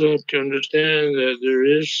we also have to understand that there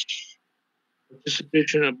is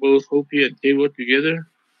participation of both Hopi and Tewa together.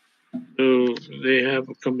 So they have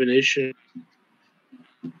a combination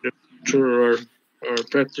of culture or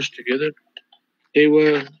practice together.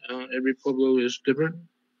 Tewa, every pueblo is different,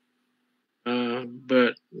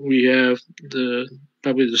 but we have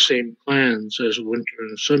probably the same plans as winter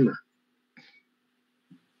and summer.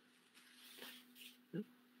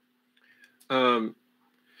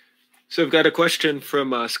 So I've got a question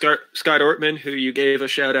from Scott Ortman, who you gave a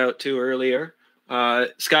shout out to earlier.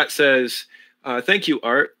 Scott says, thank you,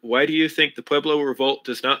 Art. Why do you think the Pueblo Revolt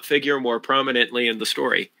does not figure more prominently in the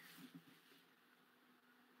story?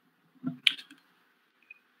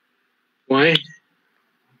 Why?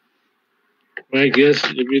 Well, I guess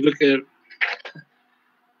if you look at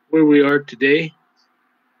where we are today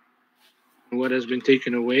and what has been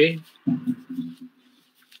taken away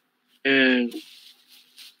and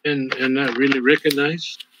not really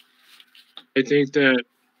recognized, I think that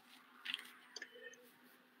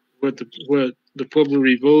what the Pueblo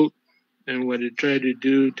Revolt and what it tried to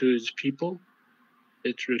do to its people,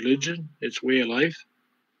 its religion, its way of life,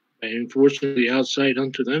 by enforcing the outside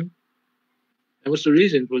unto them, that was the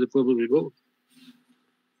reason for the Pueblo Revolt.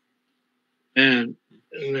 And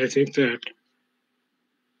I think that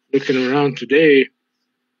looking around today,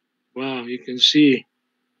 wow, you can see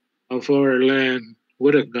how far our land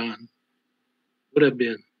would have been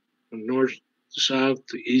from north to south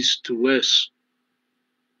to east to west,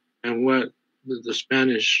 and what the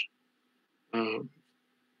Spanish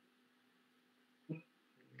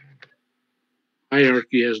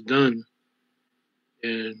hierarchy has done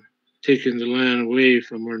in taking the land away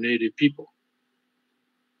from our native people.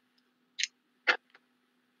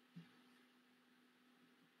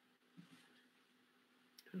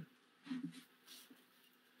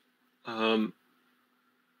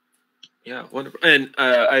 Yeah, wonderful. And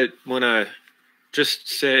I want to just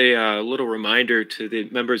say a little reminder to the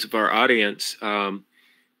members of our audience that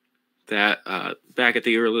back at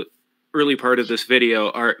the early part of this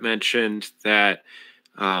video, Art mentioned that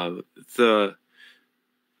the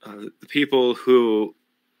people who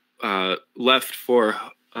left for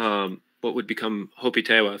what would become Hopi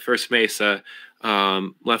Tewa, First Mesa,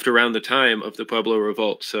 left around the time of the Pueblo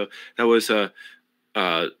Revolt. So that was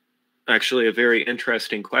actually a very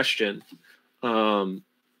interesting question.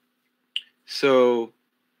 So,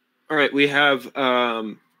 all right, we have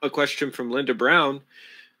a question from Linda Brown.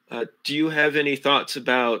 Do you have any thoughts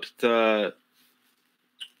about the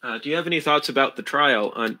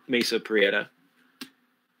trial on Mesa Prieta?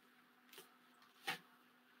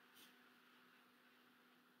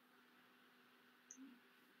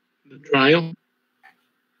 The trial?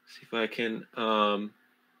 See if I can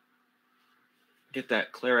get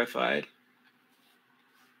that clarified.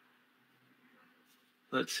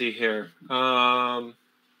 Let's see here. Let's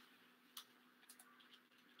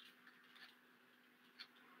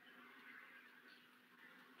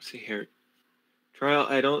see here. Trial.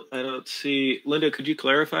 I don't see. Linda, could you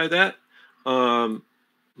clarify that?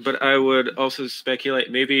 But I would also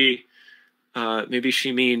speculate maybe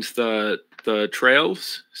she means the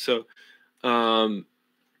trails. So, are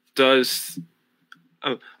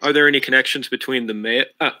there any connections between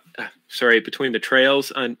between the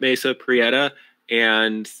trails on Mesa Prieta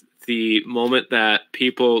and the moment that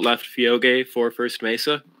people left Phioge for First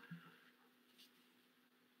Mesa?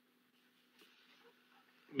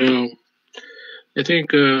 Well, I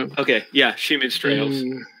think. Okay, yeah, she means trails.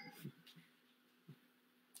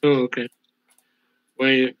 Okay.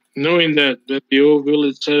 Well, knowing that the old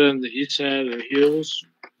village sat on the east side of the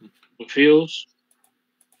fields,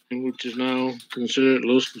 which is now considered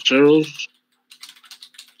Los Luceros,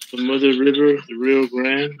 the Mother River, the Rio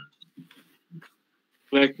Grande,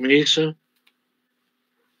 Black Mesa,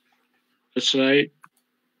 the site.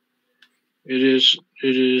 It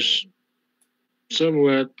is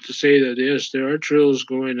somewhat to say that yes, there are trails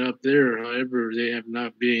going up there. However, they have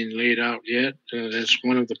not been laid out yet. That's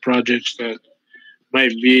one of the projects that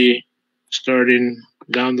might be starting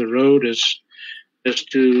down the road as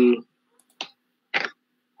to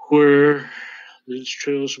where these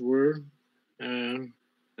trails were,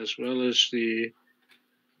 as well as the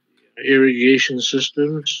irrigation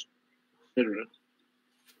systems, etc.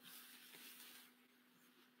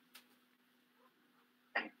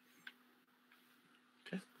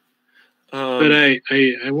 But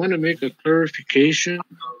I want to make a clarification.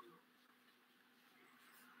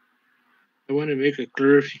 I want to make a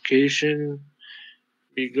clarification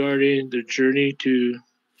regarding the journey to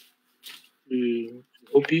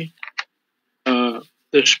Hopi.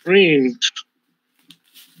 The springs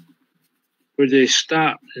where they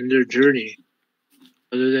stopped in their journey,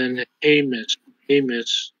 other than Amos,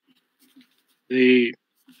 they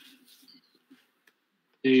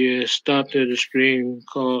stopped at a stream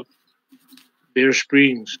called Bear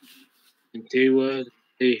Springs in Tewa,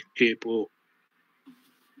 Ohkay Pueblo.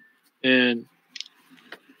 And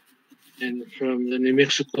from the New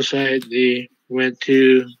Mexico side, they went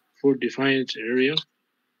to Fort Defiance area,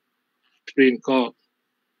 stream called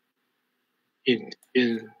in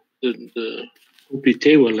the Hopi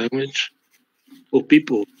Tewa language,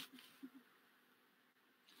 Opipo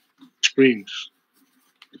Springs.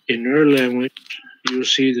 In our language, you'll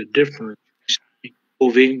see the difference.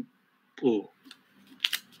 Owingeh Pueblo.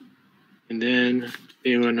 And then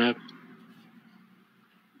they went up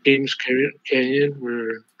James Canyon,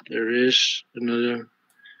 where there is another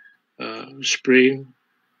spring.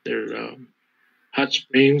 They're hot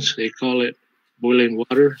springs. They call it boiling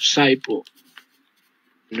water, Saipo.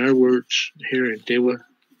 In our words here in Tewa,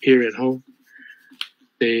 here at home,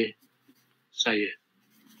 they say it.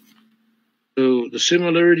 So the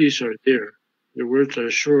similarities are there. The words are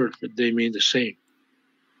short, but they mean the same.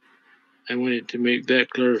 I wanted to make that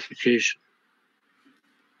clarification.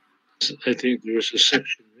 I think there was a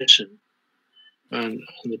section missing on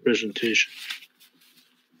the presentation.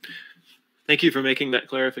 Thank you for making that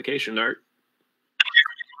clarification, Art.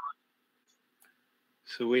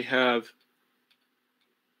 So we have,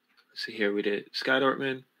 let's see here, we did Scott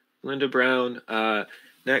Ortman, Linda Brown.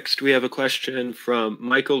 Next, we have a question from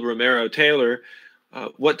Michael Romero Taylor.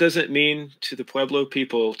 What does it mean to the Pueblo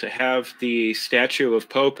people to have the statue of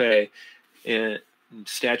Pope in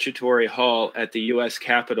Statutory Hall at the U.S.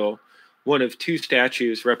 Capitol, one of two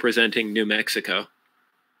statues representing New Mexico?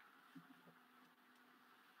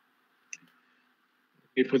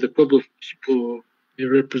 For the Pueblo people, it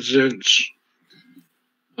represents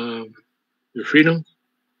the freedom,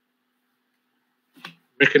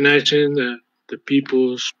 recognizing the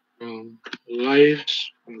people's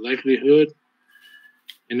lives and livelihood.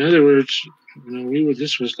 In other words,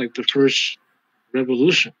 this was like the first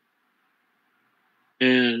revolution,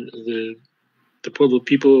 and the Pueblo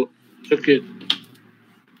people took it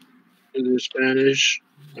to the Spanish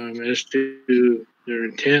as to their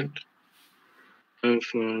intent of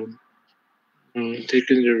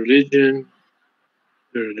taking their religion,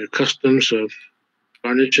 their customs of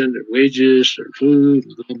garnishing their wages, their food,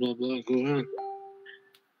 blah, blah, blah, go on.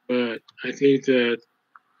 But I think that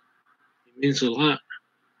it means a lot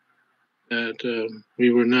that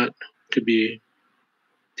we were not to be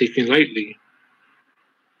taken lightly.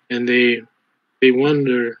 And they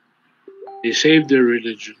wonder, they saved their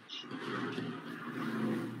religion.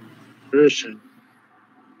 Comparison,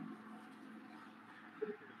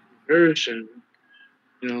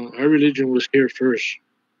 our religion was here first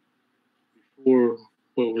before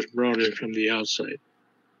what was brought in from the outside.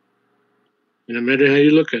 And no matter how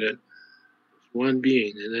you look at it, it's one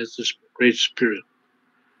being, and that's this Great Spirit.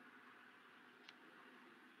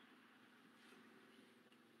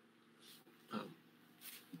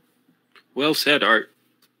 Well said, Art.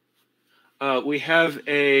 We have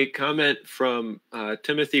a comment from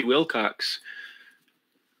Timothy Wilcox.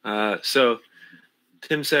 So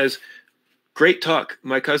Tim says, "Great talk.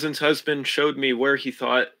 My cousin's husband showed me where he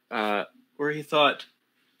thought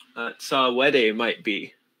Sawede might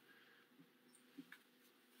be."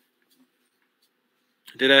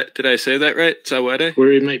 Did I say that right? Sawede?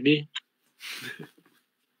 Where it might be?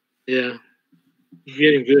 Yeah, you're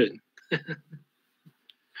getting good.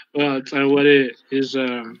 Well, Sawede is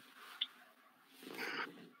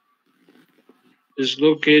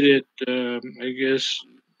located, I guess,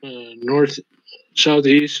 north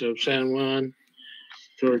southeast of San Juan,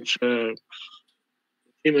 towards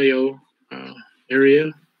Himayo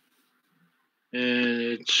area, and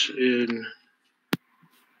it's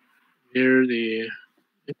near the.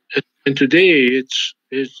 And today, it's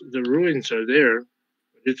the ruins are there.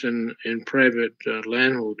 It's in private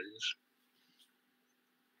land holdings.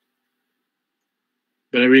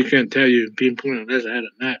 But I really can't tell you pinpoint unless I had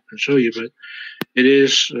a map and show you. But it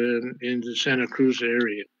is in the Santa Cruz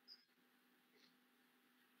area.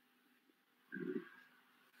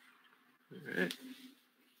 All right.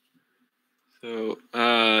 So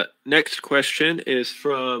next question is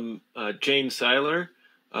from Jane Seiler.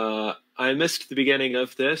 I missed the beginning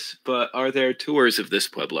of this, but are there tours of this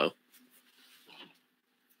pueblo?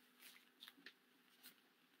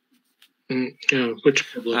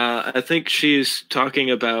 Which pueblo? I think she's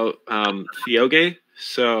talking about Phioge.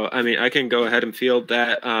 So, I mean, I can go ahead and field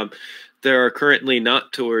that. There are currently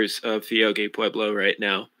not tours of Phioge Pueblo right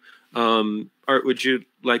now. Art, would you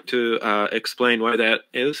like to explain why that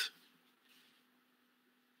is?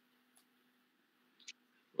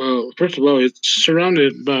 Well, first of all, it's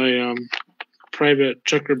surrounded by private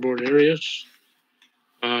checkerboard areas.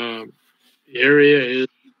 The area is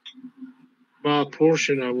a small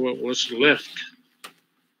portion of what was left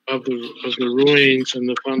of the ruins and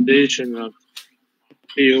the foundation of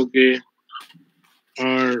Phioge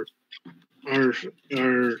are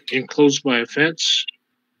enclosed by a fence,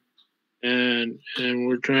 and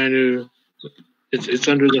we're trying to. It's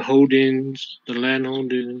under the land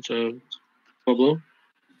holdings of Pueblo,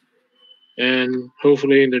 and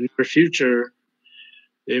hopefully in the near future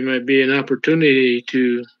there might be an opportunity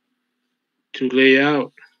to lay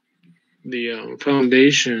out the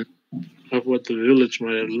foundation of what the village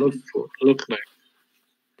might look like,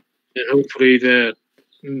 and hopefully that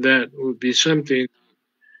would be something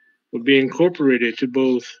would be incorporated to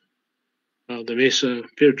both the Mesa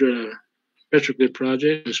Prieta Petrolgyph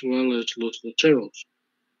Project as well as Los Luceros,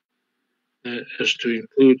 as to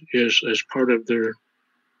include as part of their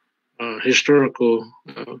historical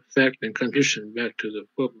fact and contribution back to the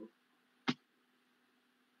Pueblo.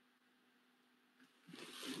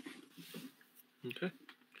 Okay.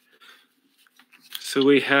 So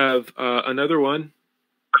we have another one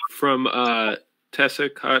from Tessa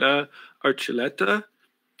Archuleta.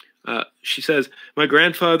 She says, my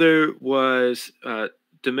grandfather was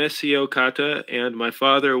Demesio Cata and my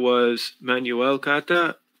father was Manuel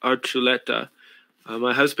Cata Archuleta.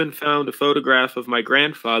 My husband found a photograph of my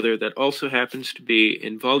grandfather that also happens to be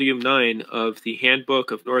in Volume 9 of the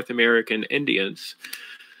Handbook of North American Indians.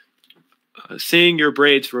 Seeing your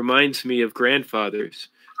braids reminds me of grandfathers.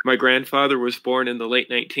 My grandfather was born in the late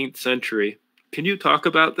 19th century. Can you talk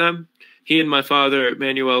about them? He and my father,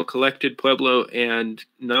 Manuel, collected Pueblo and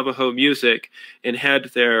Navajo music and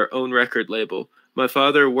had their own record label. My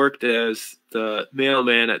father worked as the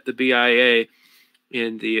mailman at the BIA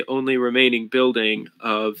in the only remaining building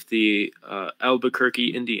of the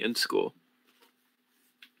Albuquerque Indian School.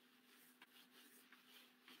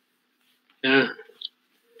 Yeah.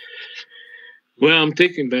 Well, I'm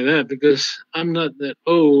thinking by that because I'm not that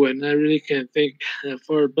old and I really can't think that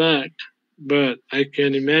far back, but I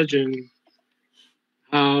can imagine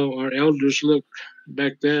how our elders looked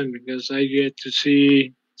back then because I get to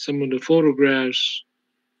see some of the photographs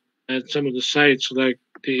at some of the sites, like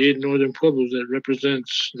the 8 northern pueblos that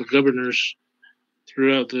represents the governors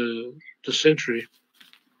throughout the century,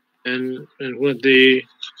 and what they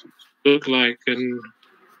look like, and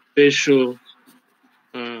facial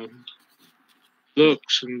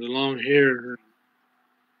looks, and the long hair,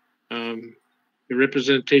 the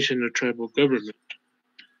representation of tribal government.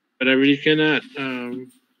 But I really cannot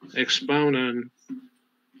expound on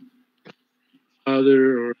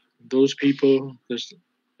other or those people because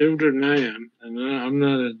they're older than I am, and I'm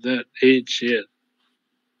not at that age yet.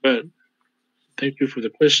 But thank you for the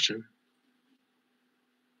question.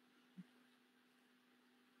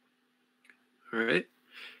 All right.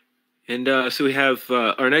 And so we have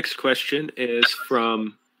our next question is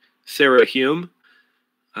from Sarah Hume,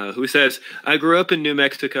 who says, I grew up in New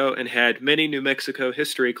Mexico and had many New Mexico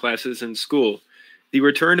history classes in school. The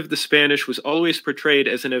return of the Spanish was always portrayed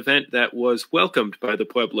as an event that was welcomed by the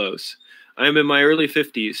Pueblos. I am in my early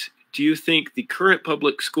 50s. Do you think the current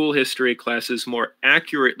public school history classes more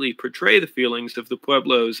accurately portray the feelings of the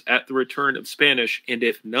Pueblos at the return of Spanish? And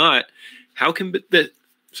if not, how can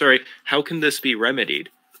this be remedied?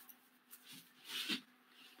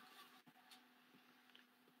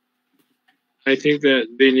 I think that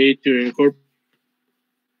they need to incorporate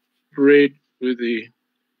with the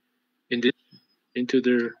into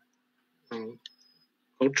their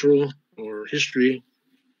cultural or history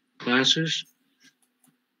classes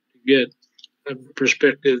to get a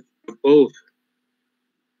perspective of both.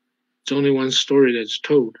 It's only one story that's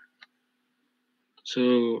told.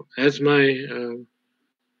 So that's my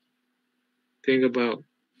thing about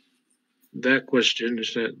that question,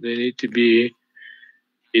 is that they need to be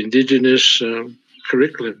indigenous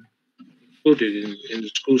curriculum included in the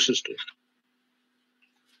school system.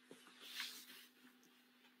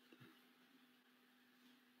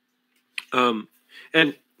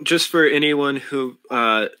 And just for anyone who,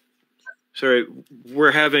 we're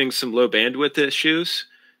having some low bandwidth issues.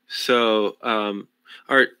 So,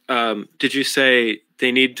 did you say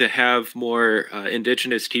they need to have more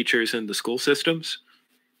indigenous teachers in the school systems?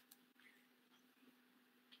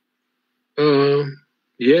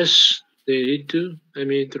 Yes, they need to. I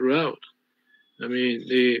mean, throughout. I mean,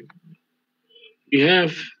 we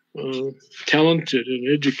have talented and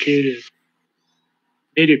educated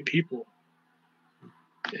Native people,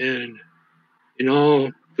 and in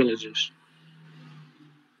all villages,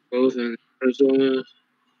 both in Arizona,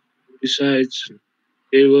 besides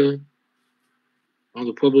Tewa, all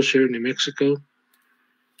the pueblos here in New Mexico.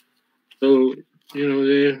 So, you know,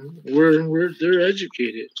 they're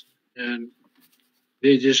educated, and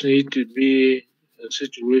they just need to be a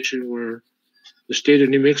situation where the state of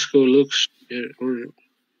New Mexico looks at, or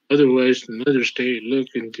otherwise another state look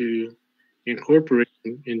into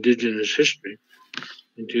incorporating indigenous history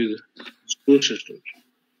into the school systems.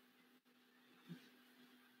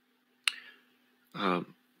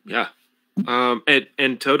 Yeah,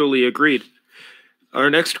 and totally agreed. Our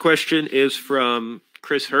next question is from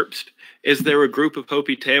Chris Herbst. Is there a group of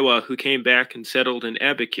Hopi Tewa who came back and settled in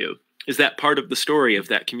Abiquiu? Is that part of the story of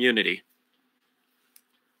that community?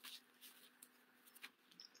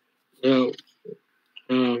 Well,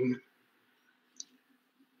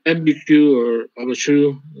 Abiquiu or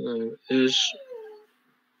Abashu is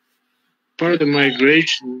part of the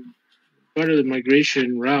migration. Part of the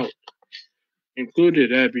migration route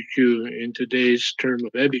included Abiquiu in today's term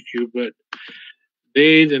of Abiquiu, but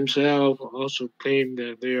they themselves also claim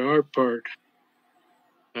that they are part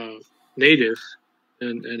native,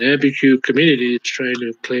 and Abiquiu community is trying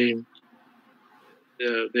to claim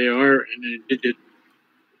they are an indigenous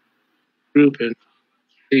group and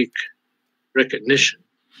seek recognition,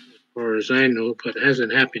 as far as I know, but it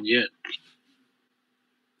hasn't happened yet.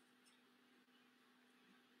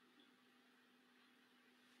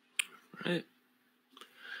 Right.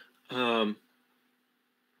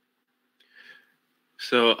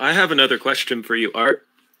 So I have another question for you, Art.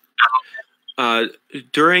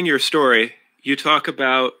 During your story, you talk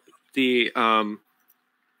about the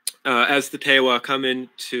as the Tewa come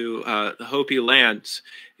into the Hopi lands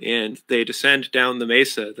and they descend down the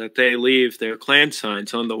mesa, that they leave their clan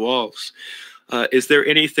signs on the walls. Is there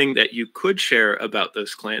anything that you could share about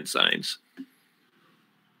those clan signs?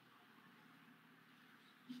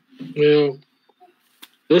 Well,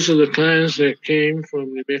 those are the clans that came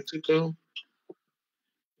from New Mexico,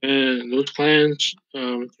 and those clans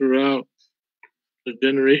throughout the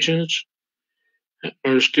generations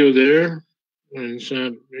are still there, and it's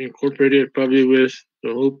incorporated probably with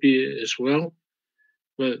the Hopi as well.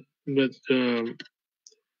 But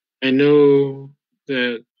I know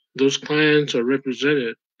that those clans are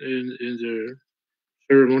represented in their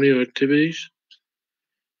ceremonial activities.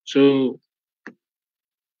 So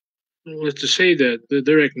let's just say that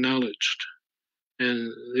they're acknowledged,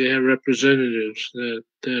 and they have representatives that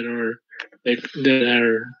are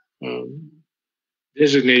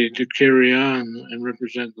designated to carry on and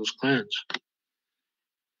represent those clans.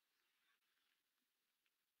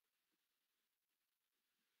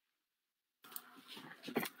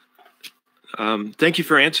 Thank you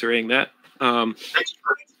for answering that.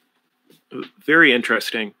 Very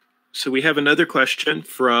interesting. So we have another question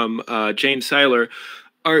from Jane Seiler.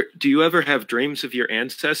 Art, do you ever have dreams of your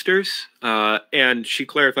ancestors? And she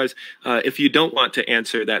clarifies, if you don't want to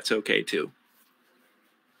answer, that's okay too.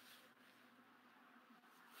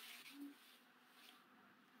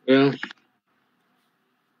 Well,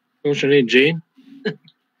 what's your name, Jane?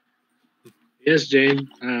 Yes, Jane.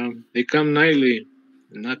 They come nightly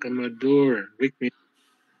and knock on my door, wake me,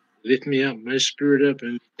 lift me up, my spirit up,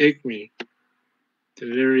 and take me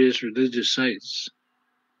to various religious sites.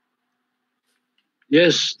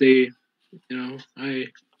 Yes, they,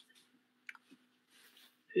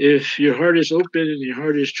 if your heart is open and your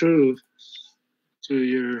heart is true to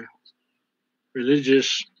your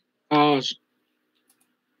religious cause,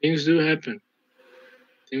 things do happen.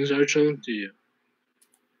 Things are shown to you.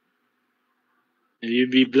 And you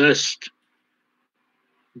be blessed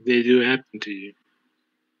if they do happen to you.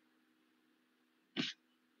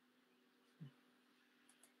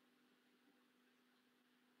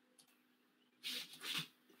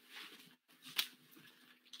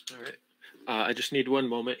 All right. I just need one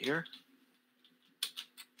moment here.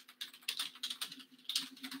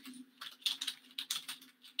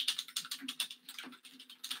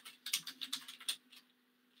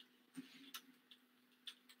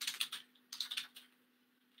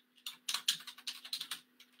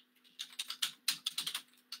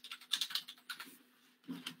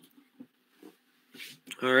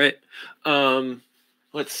 All right.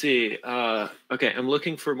 Let's see. Okay, I'm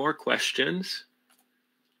looking for more questions.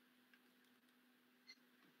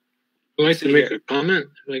 I'd like to make a comment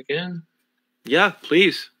if I can. Yeah,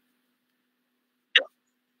 please.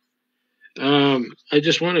 I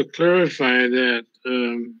just want to clarify that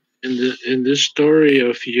in this story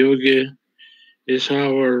of Phioge is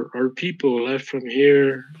how our people left from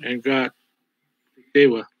here and got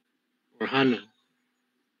Tewa or Hana,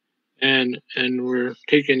 and were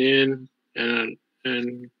taken in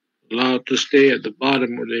and allowed to stay at the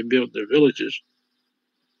bottom where they built their villages.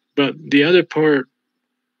 But the other part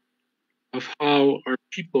of how our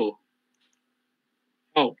people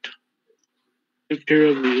helped took care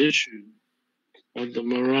of the issue of the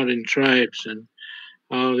marauding tribes and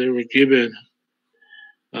how they were given,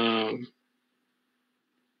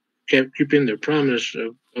 kept keeping their promise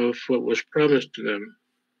of what was promised to them.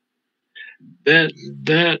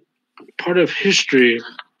 That part of history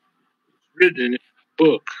written in a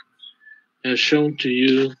book as shown to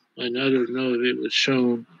you. And I don't know if it was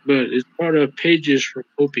shown, but it's part of Pages from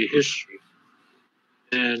Hopi History.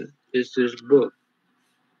 And it's this book.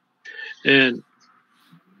 And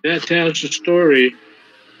that tells the story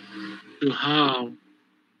to how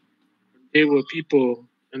they were people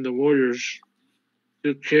and the warriors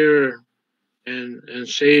took care and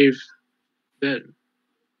saved that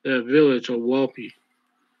village of Whaa Pin.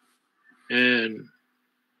 And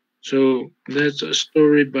so that's a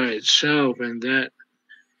story by itself, and that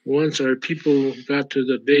once our people got to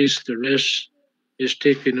the base, the rest is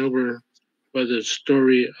taken over by the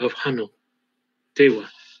story of Hano, Tewa.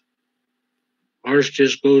 Ours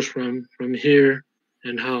just goes from here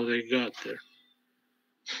and how they got there.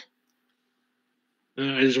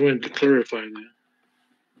 I just wanted to clarify that.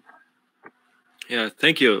 Yeah,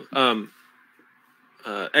 thank you.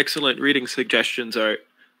 Excellent reading suggestions, Art.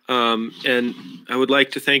 And I would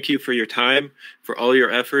like to thank you for your time, for all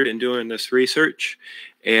your effort in doing this research,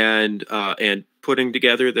 and putting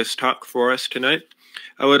together this talk for us tonight.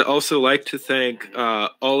 I would also like to thank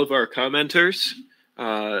all of our commenters,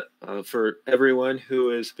 for everyone who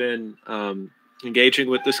has been engaging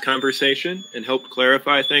with this conversation and helped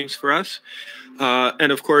clarify things for us.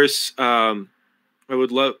 And of course, I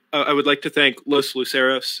would like to thank Los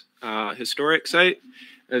Luceros Historic Site,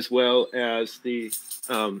 as well as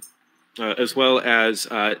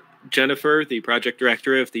Jennifer, the project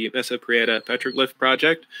director of the Mesa Prieta Petrolgyph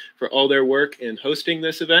Project, for all their work in hosting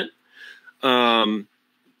this event.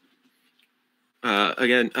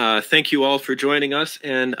 Again, thank you all for joining us.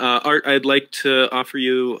 And Art, I'd like to offer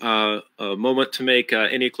you a moment to make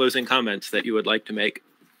any closing comments that you would like to make.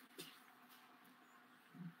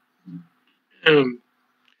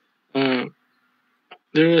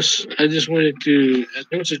 There was a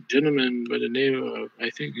gentleman by the name of, I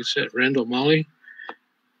think you said Randall Molly.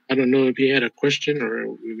 I don't know if he had a question or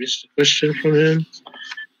we missed a question from him,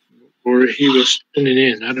 or he was tuning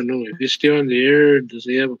in. I don't know if he's still on the air. Does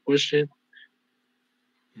he have a question?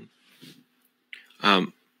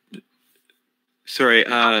 Sorry,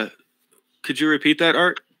 could you repeat that,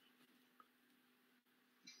 Art?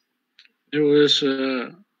 There was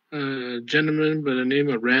a gentleman by the name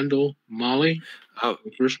of Randall Molly,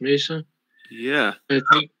 First Mesa. Yeah. I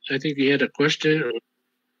think he had a question. Or I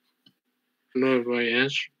don't know if I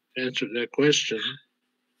answered that question.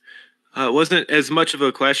 It wasn't as much of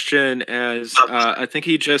a question as I think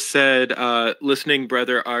he just said, listening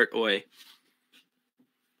brother Art Oi.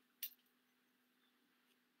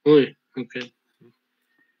 Oi, okay.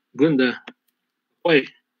 Gunda. Oi.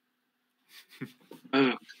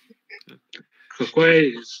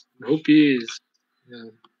 Kakwai is, Hopi is,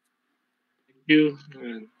 thank you.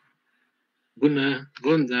 Gunda,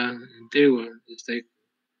 and Tewa is like,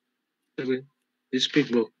 they speak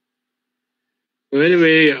both. Well,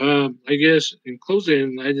 anyway, I guess in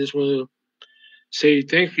closing, I just want to say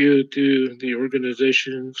thank you to the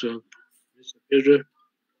organizations of Mesa Prieta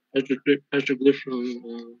Petroglyph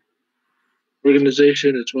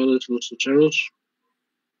organization, as well as Los Luceros,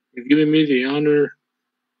 for giving me the honor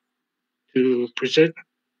to present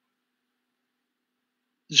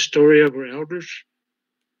the story of our elders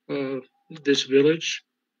of this village,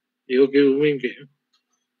 the Ohkay Owingeh,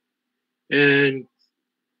 and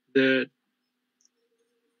that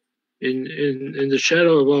in the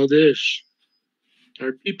shadow of all this,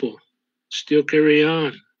 our people still carry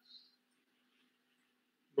on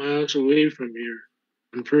miles away from here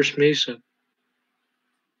on First Mesa,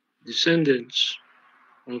 descendants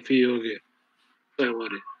of Phioge Pueblo.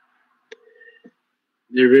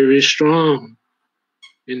 They're very strong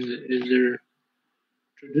in their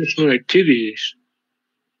traditional activities,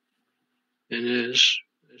 and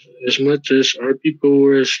as much as our people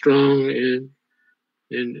were strong in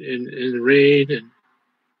rain and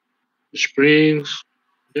the springs,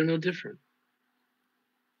 they're no different.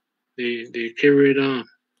 They carry it on.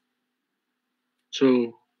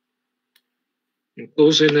 So, in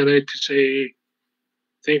closing, I'd like to say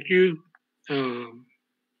thank you to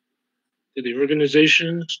the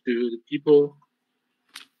organizations, to the people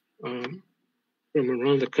from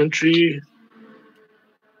around the country,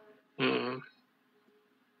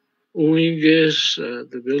 Owinghs,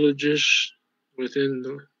 the villages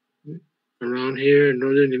within around here in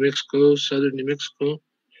northern New Mexico, southern New Mexico,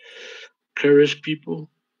 Curris people,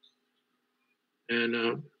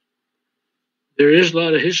 And there is a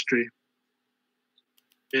lot of history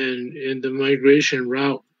in the migration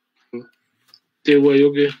route.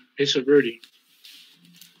 Tewa, Mesa Verde.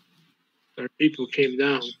 Our people came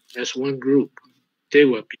down as one group,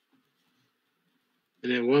 Tewa people.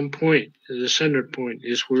 And at one point, the center point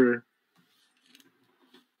is where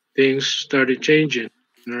things started changing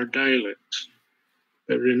in our dialects.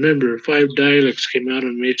 But remember, 5 dialects came out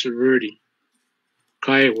of Mesa Verde: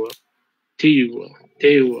 Kiowa, Tewa,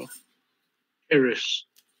 Tewa, Harris,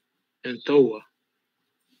 and Towa.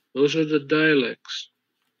 Those are the dialects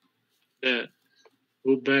that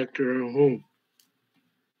go back to our home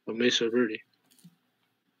of Mesa Verde.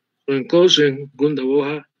 So in closing, Gunda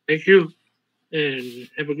Woha, thank you, and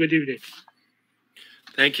have a good evening.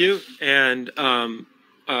 Thank you. And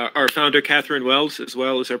our founder, Catherine Wells, as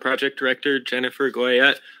well as our project director, Jennifer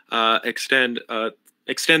Goyette, extend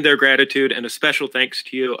their gratitude and a special thanks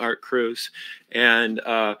to you, Art Cruz. And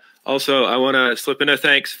also, I want to slip in a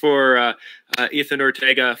thanks for Ethan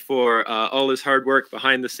Ortega for all his hard work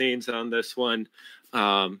behind the scenes on this one.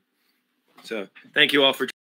 So thank you all for